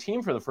the better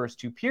team for the first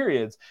two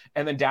periods,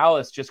 and then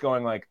Dallas just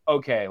going like,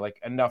 okay, like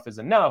enough is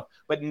enough,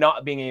 but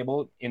not being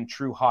able in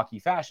true hockey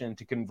fashion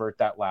to convert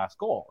that last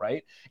goal,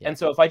 right? Yeah. And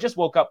so if I just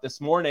woke up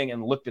this morning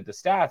and looked at the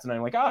stats and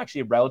I'm like,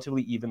 actually a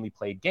relatively evenly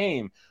played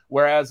game,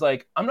 whereas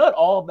like I'm not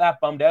all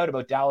that bummed out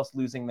about Dallas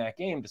losing that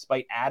game,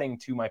 despite adding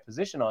to my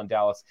position on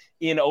Dallas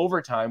in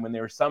overtime when they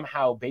were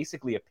somehow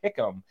basically a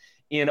pick'em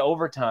in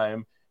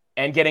overtime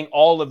and getting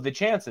all of the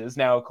chances.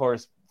 Now, of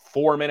course,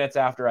 4 minutes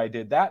after I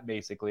did that,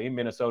 basically,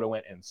 Minnesota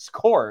went and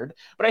scored.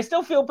 But I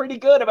still feel pretty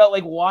good about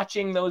like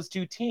watching those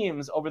two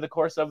teams over the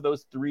course of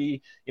those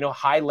three,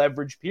 high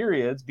leverage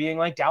periods, being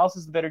like Dallas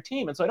is the better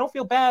team. And so I don't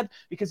feel bad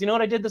because you know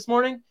what I did this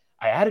morning?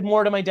 I added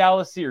more to my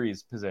Dallas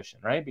series position,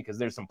 right? Because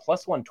there's some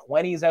plus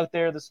 120s out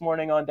there this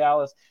morning on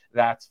Dallas.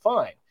 That's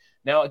fine.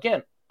 Now,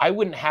 again, I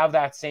wouldn't have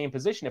that same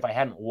position if I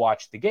hadn't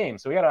watched the game.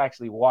 So we got to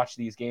actually watch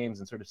these games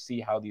and sort of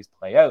see how these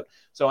play out.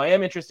 So I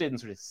am interested in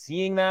sort of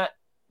seeing that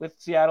with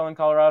Seattle and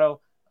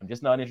Colorado. I'm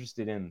just not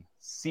interested in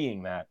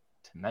seeing that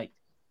tonight.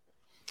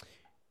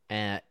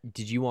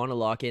 Did you want to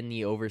lock in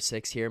the over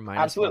 6 here?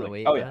 Minus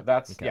Absolutely. 108, oh yeah,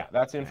 that's okay.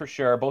 That's in for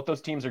sure. Both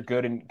those teams are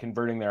good in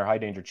converting their high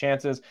danger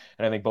chances,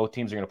 and I think both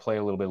teams are going to play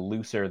a little bit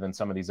looser than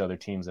some of these other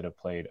teams that have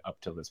played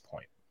up to this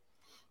point.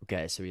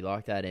 Okay, so we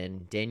locked that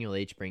in. Daniel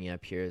H. bringing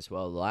up here as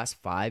well. The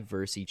last 5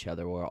 versus each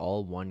other were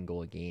all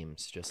 1-goal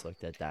games. Just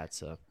looked at that.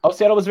 So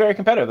Seattle was very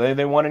competitive.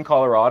 They won in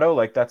Colorado.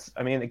 Like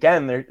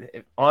again,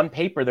 on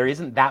paper there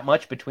isn't that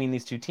much between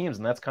these two teams,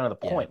 and that's kind of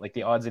the point. Yeah. Like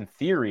the odds in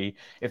theory,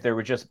 if they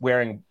were just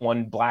wearing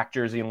one black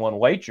jersey and one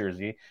white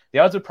jersey, the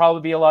odds would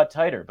probably be a lot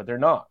tighter. But they're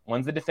not.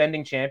 One's the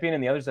defending champion,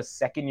 and the other's a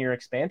second-year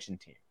expansion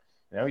team.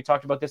 We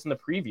talked about this in the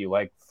preview,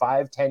 like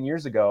 5-10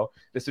 years ago,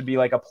 this would be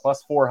like a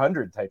plus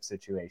 400 type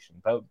situation.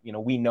 But,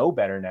 we know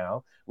better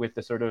now with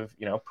the sort of,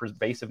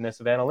 pervasiveness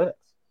of analytics.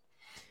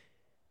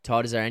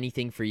 Todd, is there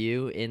anything for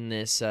you in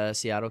this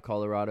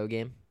Seattle-Colorado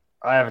game?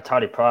 I have a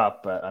Toddy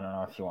prop, but I don't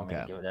know if you want me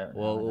to give it out.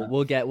 Well,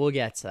 we'll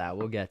get to that.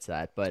 We'll get to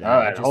that. But all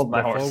right, hold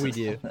my before horses. we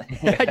do,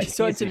 I just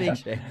wanted to make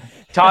sure.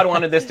 Todd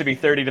wanted this to be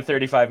 30 to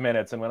 35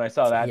 minutes, and when I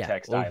saw that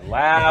text, I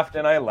laughed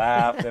and I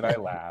laughed and I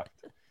laughed.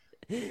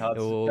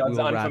 Todd's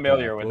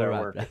unfamiliar with our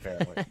work,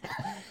 apparently.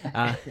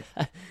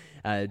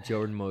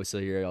 Jordan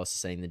Mosley here also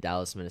saying the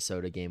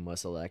Dallas-Minnesota game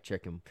was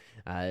electric,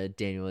 and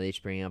Daniel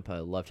H. bringing up, I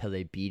loved how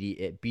they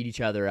beat each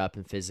other up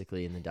and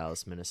physically in the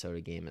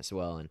Dallas-Minnesota game as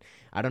well. And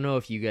I don't know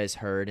if you guys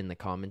heard in the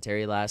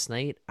commentary last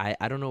night.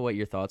 I don't know what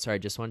your thoughts are. I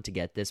just wanted to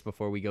get this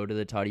before we go to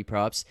the Toddy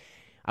props.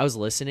 I was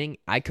listening.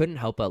 I couldn't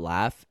help but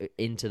laugh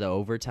into the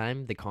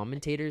overtime. The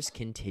commentators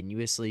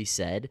continuously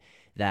said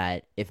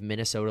that if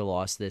Minnesota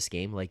lost this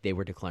game, like they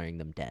were declaring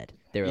them dead.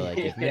 They were like,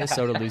 if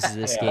Minnesota loses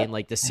this game,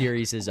 like the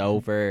series is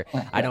over.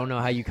 I don't know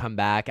how you come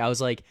back. I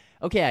was like,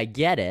 okay, I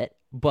get it,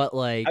 but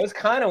like I was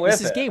kind of with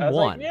this is game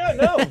one.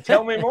 Like,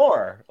 tell me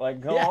more.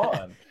 Like, go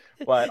on.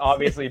 But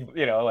obviously,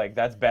 like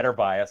that's better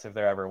bias if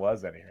there ever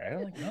was any, right?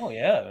 I'm like,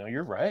 no,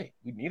 you're right.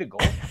 We need a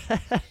goal.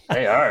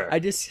 They are. I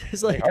just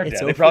was like,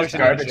 it's they probably should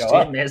garbage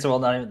team. May as well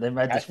not even. They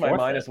might just my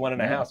minus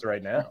 1.5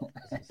 right now.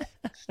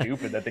 It's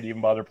stupid that they'd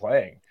even bother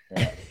playing.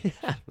 Yeah.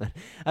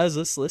 I was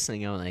just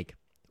listening. I'm like,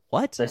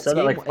 what? They said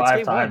that like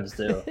 5 times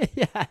too.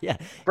 yeah.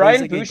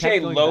 Brian Boucher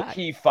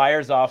low-key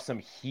fires off some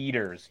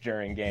heaters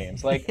during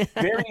games, like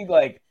very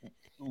like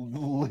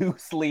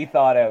loosely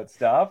thought out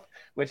stuff.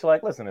 Which,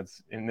 like, listen,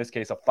 it's in this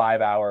case a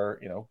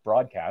 5-hour,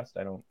 broadcast.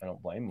 I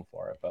don't blame him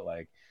for it, but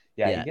like,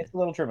 he gets a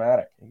little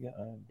dramatic.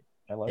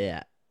 I love it.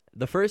 Yeah.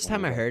 The first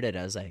time I heard it,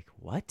 I was like,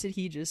 what did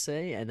he just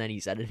say? And then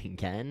he said it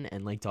again.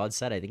 And like Todd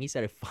said, I think he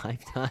said it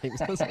 5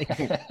 times. I was like,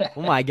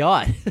 oh my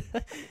God.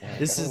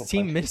 This is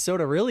team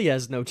Minnesota really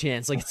has no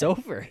chance. Like, it's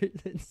over.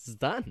 It's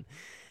done.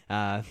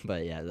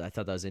 But yeah, I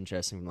thought that was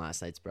interesting from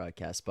last night's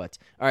broadcast. But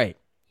all right,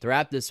 to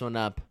wrap this one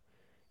up,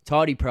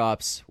 Toddy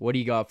props, what do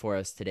you got for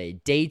us today?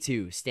 Day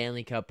 2,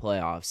 Stanley Cup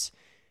playoffs.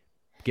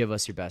 Give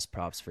us your best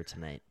props for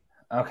tonight.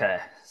 Okay,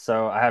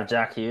 so I have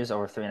Jack Hughes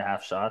over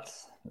 3.5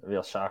 shots.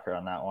 Real shocker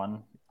on that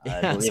one.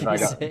 I believe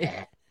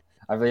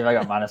I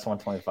got minus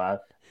 125.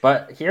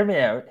 But hear me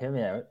out.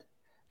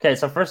 Okay,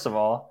 so first of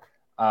all,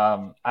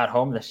 at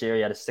home this year,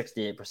 he had a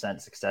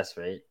 68% success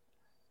rate.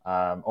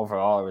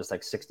 Overall, it was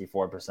like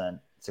 64%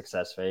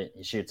 success rate.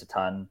 He shoots a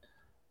ton.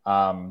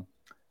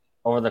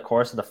 Over the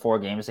course of the 4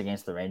 games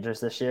against the Rangers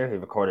this year, he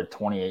recorded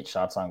 28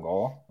 shots on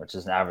goal, which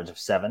is an average of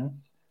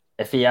 7.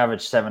 If he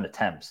averaged 7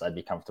 attempts, I'd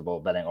be comfortable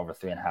betting over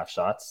 3.5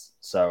 shots.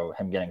 So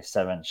him getting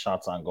 7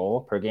 shots on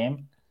goal per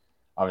game,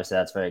 obviously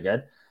that's very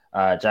good.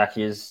 Jack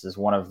Hughes is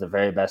one of the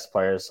very best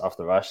players off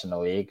the rush in the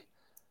league.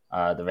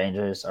 The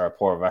Rangers are a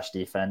poor rush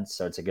defense,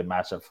 so it's a good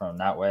matchup for him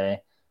that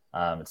way.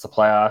 It's the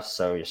playoffs,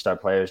 so your star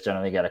players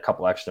generally get a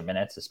couple extra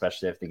minutes,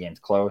 especially if the game's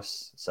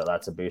close. So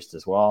that's a boost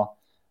as well.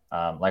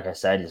 Like I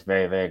said, he's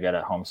very, very good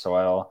at home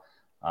soil.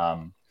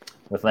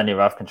 With Lindy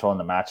Ruff controlling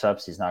the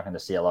matchups, he's not going to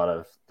see a lot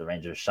of the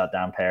Rangers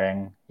shutdown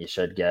pairing. He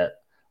should get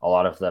a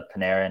lot of the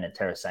Panarin and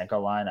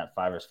Tarasenko line at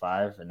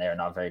 5-5, and they are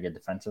not very good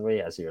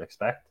defensively, as you would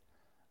expect.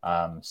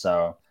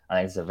 So I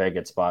think it's a very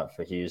good spot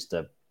for Hughes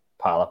to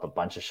pile up a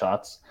bunch of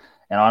shots.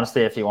 And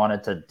honestly, if you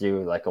wanted to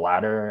do like a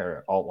ladder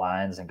or alt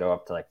lines and go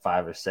up to like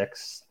 5 or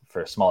 6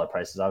 for smaller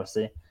prices,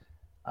 obviously,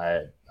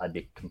 I'd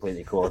be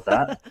completely cool with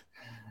that.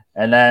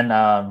 And then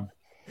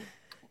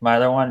my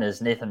other one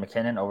is Nathan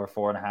McKinnon over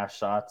 4.5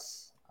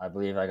 shots. I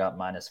believe I got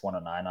minus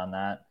 109 on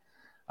that.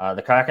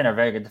 The Kraken are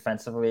very good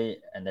defensively,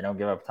 and they don't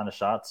give up a ton of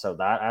shots, so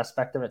that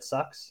aspect of it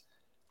sucks.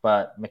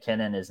 But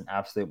McKinnon is an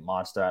absolute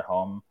monster at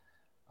home.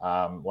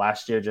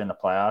 Last year during the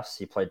playoffs,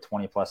 he played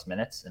 20-plus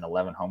minutes in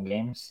 11 home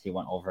games. He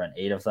went over in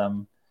 8 of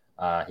them.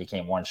 He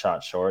came 1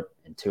 shot short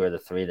in 2 of the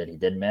 3 that he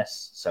did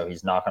miss. So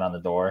he's knocking on the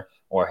door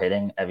or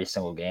hitting every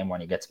single game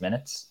when he gets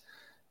minutes.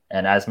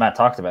 And as Matt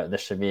talked about,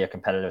 this should be a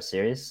competitive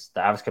series.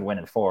 The Avs could win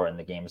in 4, and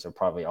the games will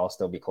probably all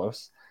still be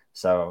close.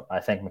 So I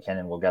think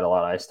McKinnon will get a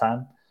lot of ice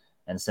time.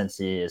 And since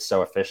he is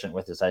so efficient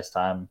with his ice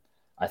time,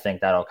 I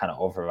think that'll kind of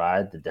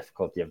override the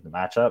difficulty of the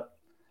matchup.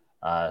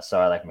 So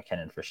I like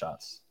McKinnon for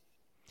shots.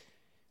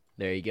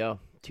 There you go.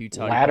 2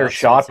 Toddy ladder props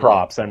shot today.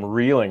 props. I'm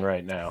reeling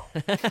right now.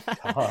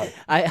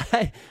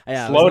 I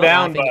Slow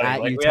down, buddy.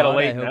 Like you, we had a Todd.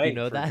 late I hope night, you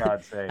know for that.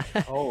 God's sake.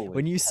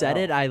 When you said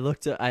hell. it,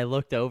 I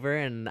looked over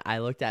and I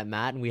looked at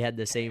Matt, and we had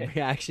the same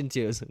reaction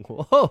too. I was like,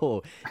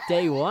 "Whoa,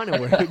 day 1,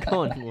 and we're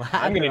going ladder."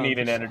 I'm gonna need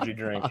on an energy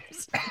drink.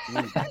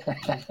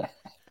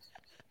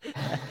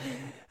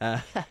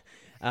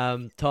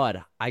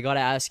 Todd, I gotta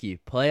ask you: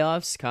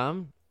 playoffs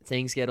come,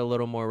 things get a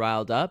little more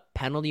riled up.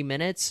 Penalty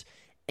minutes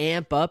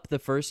amp up the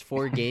first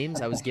 4 games.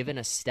 I was given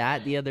a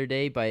stat the other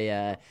day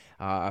by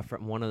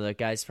from one of the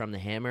guys from the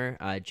Hammer,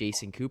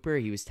 Jason Cooper.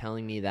 He was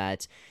telling me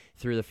that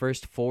through the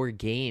first 4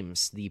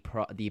 games, the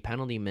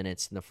penalty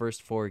minutes in the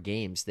first 4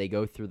 games, they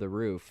go through the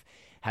roof.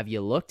 Have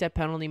you looked at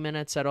penalty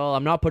minutes at all?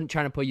 I'm not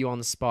trying to put you on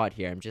the spot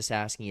here. I'm just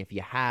asking if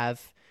you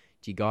have.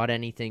 Do you got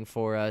anything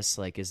for us?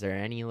 Like, is there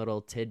any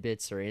little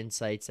tidbits or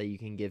insights that you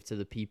can give to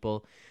the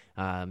people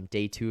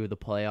day 2 of the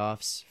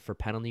playoffs for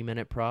penalty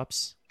minute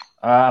props?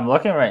 I'm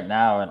looking right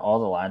now, and all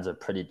the lines are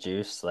pretty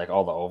juiced. Like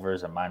all the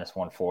overs are minus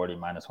 140,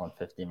 minus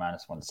 150,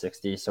 minus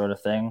 160 sort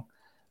of thing.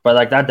 But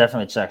like that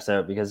definitely checks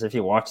out, because if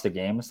you watch the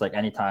games, like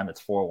anytime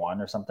it's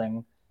 4-1 or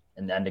something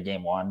in the end of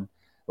game 1,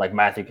 like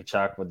Matthew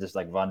Tkachuk would just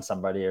like run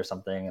somebody or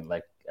something, and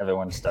like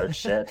everyone starts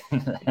shit.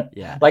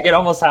 Yeah. Like it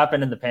almost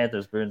happened in the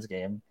Panthers-Bruins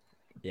game.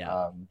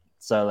 Yeah.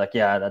 So like,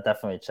 yeah, that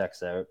definitely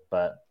checks out.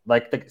 But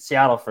like the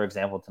Seattle, for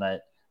example,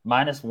 tonight,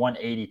 minus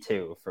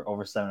 182 for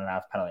over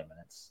 7.5 penalty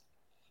minutes.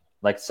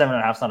 Like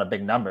 7.5 is not a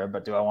big number,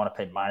 but do I want to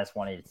pay minus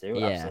 182?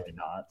 Yeah. Absolutely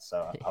not.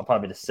 So I'll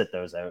probably just sit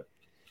those out.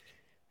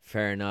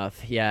 Fair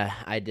enough. Yeah,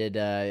 I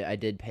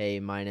did pay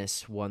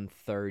minus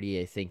 130,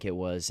 I think it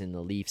was, in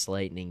the Leafs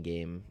Lightning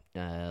game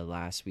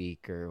last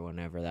week or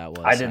whenever that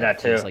was. I did that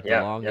too. It was like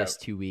the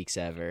longest 2 weeks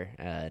ever.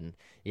 And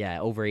yeah,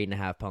 over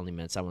 8.5 penalty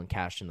minutes. Someone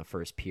cashed in the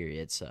first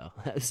period. So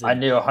I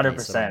knew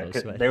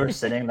 100%. They were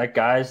sitting like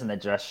guys, and they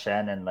dressed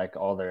Shen and like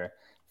all their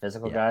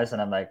physical guys.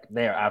 And I'm like,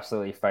 they are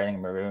absolutely fighting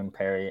Maroon,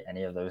 Perry,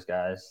 any of those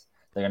guys.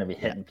 They're going to be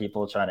hitting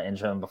people, trying to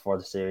injure them before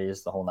the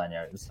series, the whole 9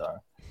 yards. So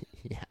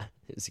yeah,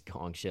 it's a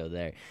gong show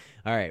there.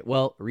 All right,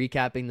 well,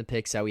 recapping the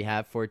picks that we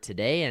have for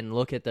today, and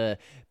look at the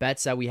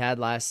bets that we had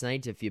last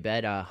night. If you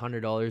bet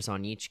 $100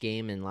 on each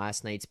game in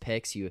last night's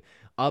picks, you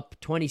up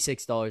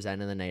 $26 at the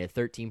end of the night, a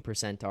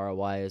 13%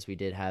 ROI, as we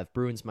did have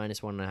Bruins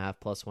minus 1.5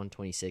 plus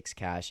 126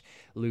 cash,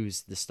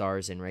 lose the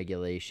Stars in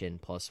regulation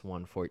plus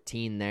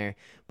 114 there.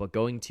 But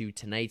going to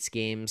tonight's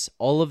games,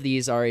 all of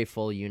these are a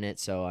full unit,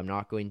 so I'm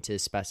not going to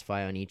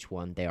specify on each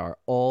one. They are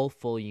all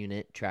full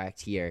unit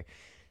tracked here.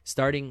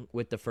 starting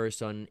with the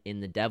first one in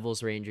the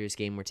Devils-Rangers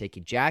game, we're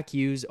taking Jack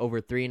Hughes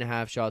over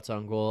 3.5 shots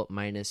on goal,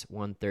 minus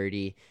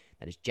 130.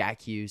 That is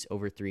Jack Hughes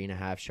over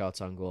 3.5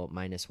 shots on goal,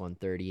 minus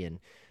 130. And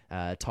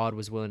Todd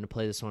was willing to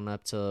play this one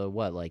up to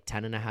what, like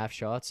 10.5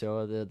 shots?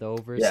 So the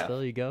over is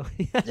still, you go.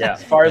 Yeah,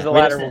 as far as the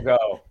ladder will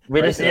go.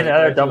 We just need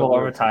another double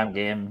overtime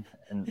game.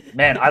 And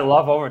man, I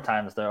love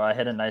overtimes though. I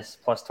hit a nice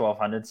plus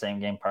 1200 same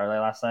game parlay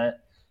last night.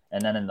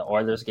 And then in the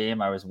Oilers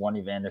game, I was one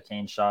Evander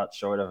Kane shot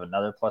short of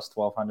another plus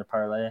 1200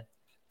 parlay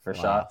for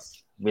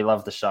shots. We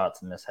love the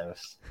shots in this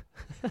house.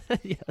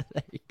 Yeah,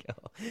 there you go.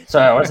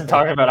 Sorry, I wasn't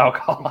talking about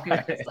alcohol.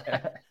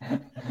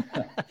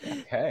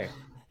 Okay.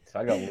 So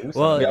I got loose.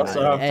 Well, we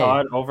also have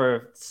Todd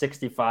over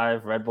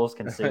 65 Red Bulls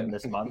consumed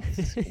this month.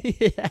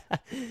 Yeah.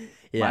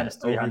 Minus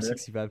 300. Over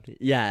 65.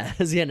 Yeah, I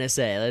was going to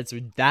say,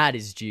 that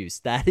is juice.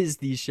 That is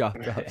the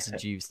shot drops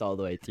juiced all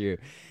the way through.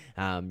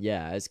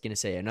 Yeah, I was going to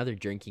say another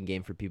drinking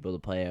game for people to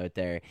play out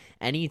there.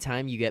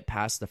 Anytime you get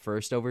past the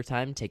first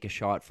overtime, take a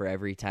shot for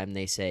every time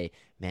they say,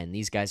 man,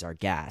 these guys are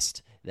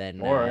gassed.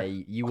 Then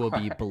you will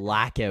be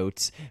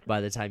blackout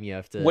by the time you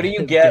have to. What do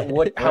you get?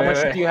 How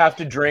much do you have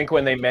to drink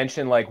when they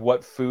mention like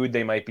what food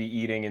they might be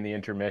eating in the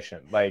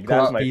intermission? Like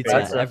that's my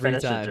favorite every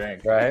time,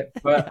 drink, right?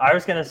 But I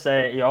was gonna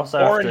say you also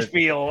have orange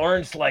peel,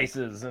 orange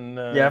slices, and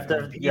you have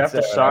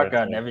to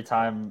shotgun every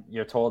time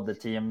you're told the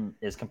team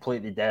is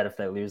completely dead if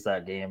they lose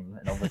that game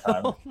in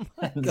overtime. Oh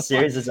the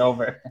series is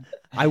over.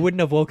 I wouldn't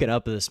have woken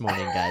up this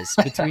morning, guys.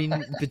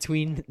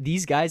 Between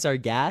these guys are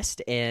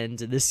gassed and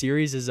the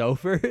series is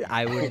over,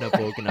 I wouldn't have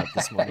woken up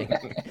this morning.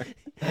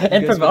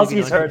 And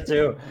Pavelski's hurt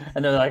too.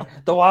 And they're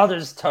like, the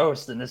Wilders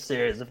toast in this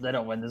series if they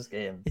don't win this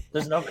game.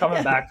 There's no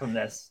coming back from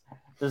this.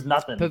 There's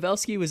nothing.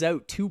 Pavelski was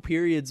out 2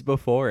 periods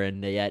before,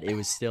 and yet it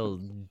was still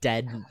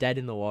dead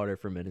in the water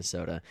for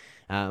Minnesota.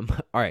 All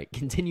right,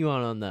 continue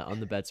on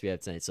the bets we have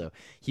tonight. So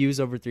Hughes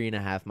over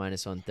 3.5,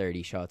 minus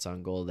 130 shots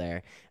on goal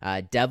there.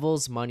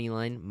 Devils money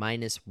line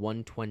minus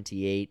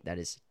 128. That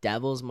is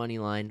Devils money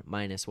line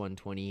minus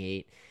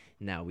 128.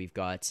 Now we've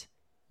got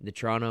the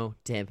Toronto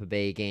Tampa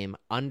Bay game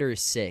under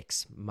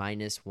 6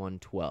 minus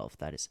 112.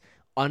 That is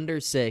under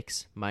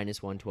 6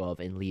 minus 112,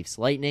 and Leafs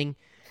Lightning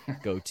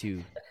go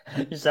to.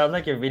 You sound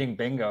like you're reading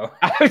bingo.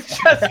 I was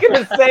just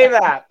gonna say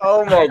that.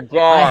 Oh my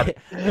god!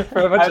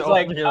 I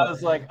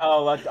was like,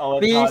 I'll let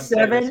Todd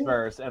say this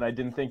first, and I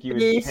didn't think you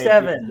would take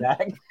I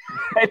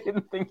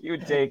didn't think you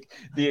would take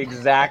the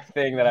exact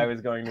thing that I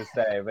was going to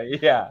say,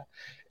 but yeah,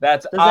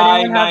 that's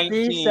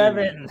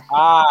I-19.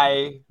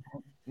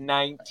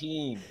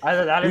 I-19.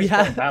 Either that is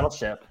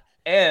Battleship.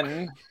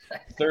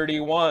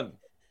 N-31.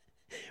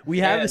 We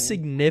have a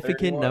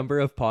significant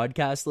number of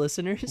podcast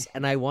listeners,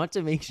 and I want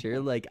to make sure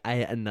like I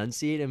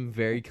enunciate them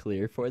very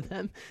clear for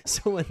them,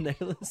 so when they're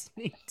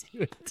listening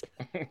to it.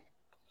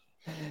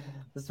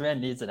 This man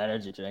needs an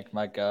energy drink,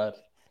 my God.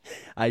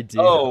 I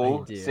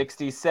do.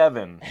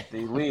 67.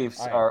 The Leafs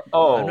are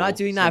I'm not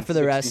doing that for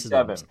the rest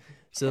of them.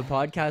 So the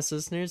podcast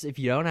listeners, if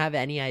you don't have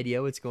any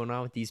idea what's going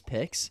on with these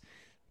picks,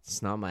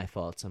 it's not my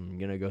fault. So I'm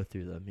going to go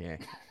through them here.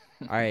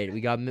 All right, we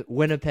got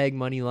Winnipeg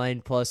money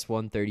line plus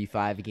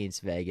 135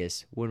 against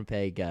Vegas.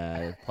 Winnipeg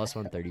plus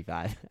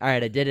 135. All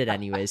right, I did it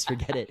anyways.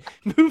 Forget it.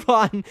 Move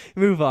on.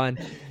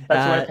 That's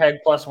Winnipeg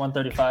plus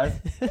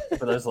 135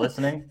 for those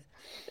listening.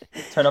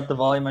 Turn up the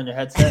volume on your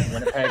headset.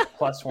 Winnipeg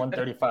plus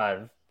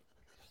 135.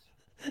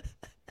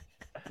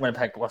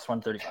 Winnipeg plus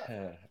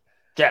 135.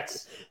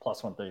 Jets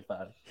plus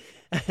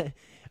 135.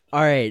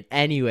 All right,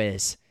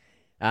 anyways.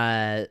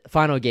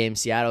 Final game,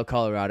 Seattle,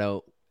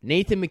 Colorado.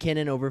 Nathan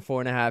McKinnon over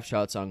 4.5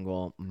 shots on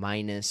goal,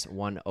 minus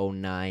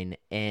 109.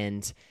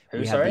 And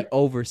we have the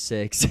over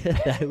 6.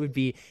 That would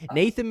be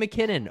Nathan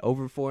McKinnon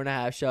over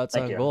 4.5 shots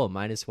on goal,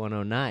 minus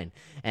 109.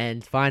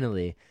 And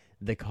finally,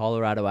 the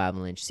Colorado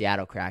Avalanche,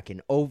 Seattle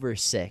Kraken over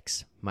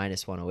 6,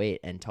 minus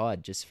 108. And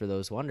Todd, just for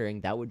those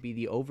wondering, that would be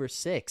the over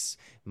 6,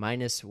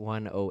 minus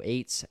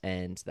 108.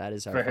 And that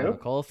is our final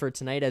call for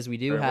tonight, as we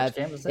do have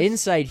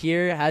Insight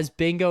here, has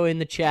bingo in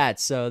the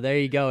chat. So there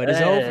you go. It is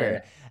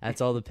over. That's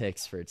all the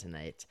picks for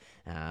tonight.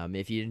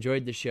 If you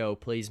enjoyed the show,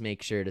 please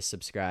make sure to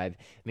subscribe.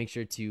 Make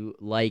sure to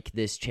like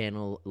this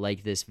channel,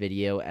 like this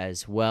video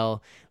as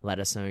well. Let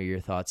us know your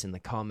thoughts in the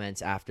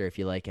comments after if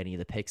you like any of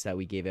the picks that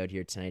we gave out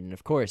here tonight. And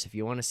of course, if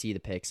you want to see the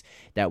picks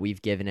that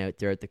we've given out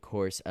throughout the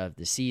course of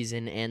the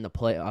season and the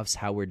playoffs,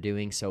 how we're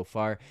doing so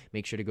far,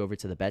 make sure to go over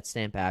to the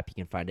BetStamp app. You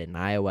can find it in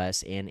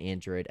iOS and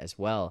Android as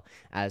well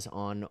as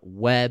on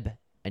web.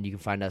 And you can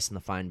find us in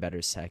the Find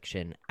Better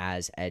section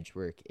as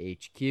Edgework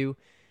HQ.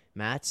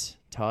 Matt,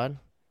 Todd,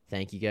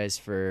 thank you guys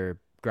for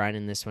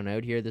grinding this one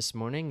out here this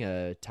morning.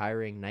 A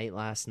tiring night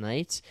last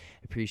night.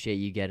 Appreciate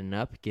you getting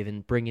up,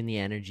 bringing the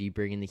energy,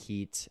 bringing the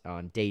heat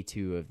on day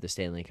 2 of the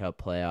Stanley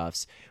Cup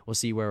playoffs. We'll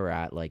see where we're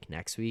at like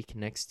next week,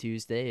 next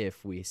Tuesday,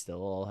 if we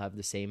still all have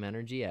the same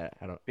energy. I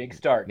don't. Big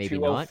start. Maybe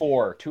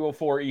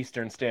 2:04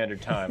 Eastern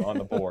Standard Time on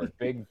the board.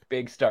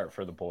 big start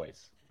for the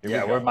boys.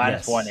 We're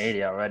minus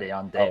 180 already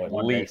on day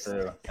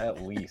 1.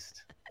 At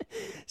least.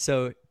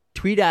 So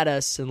tweet at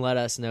us and let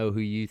us know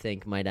who you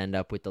think might end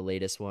up with the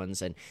latest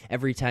ones. And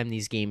every time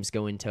these games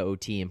go into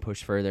OT and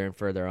push further and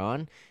further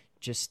on,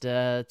 just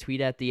tweet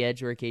at the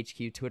Edgework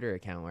HQ Twitter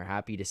account. We're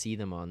happy to see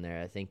them on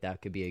there. I think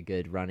that could be a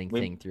good running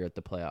thing throughout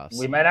the playoffs.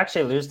 We might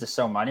actually lose to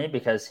So Money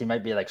because he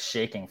might be like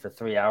shaking for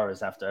 3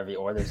 hours after every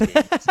Oilers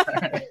game.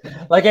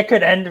 Like it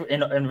could end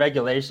in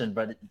regulation,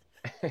 but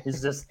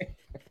he's just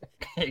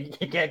he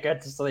can't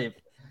get to sleep.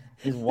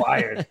 He's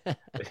wired.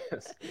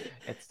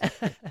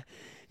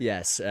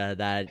 Yes,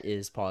 that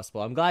is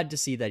possible. I'm glad to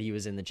see that he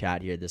was in the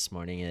chat here this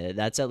morning.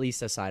 That's at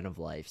least a sign of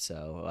life.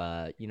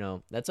 So,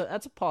 that's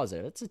a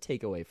positive. That's a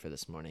takeaway for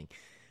this morning.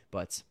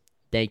 But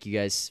thank you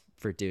guys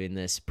for doing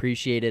this.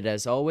 Appreciate it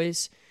as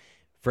always.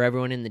 For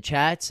everyone in the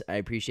chat, I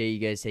appreciate you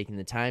guys taking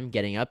the time,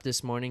 getting up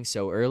this morning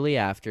so early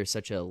after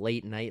such a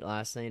late night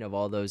last night of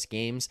all those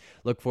games.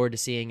 Look forward to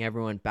seeing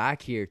everyone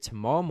back here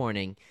tomorrow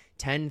morning,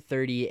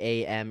 10:30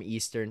 a.m.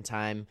 Eastern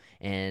time.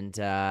 And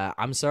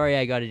I'm sorry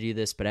I got to do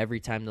this, but every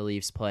time the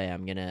Leafs play,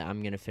 I'm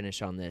gonna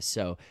finish on this.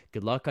 So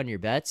good luck on your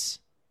bets.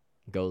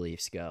 Go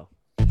Leafs, go.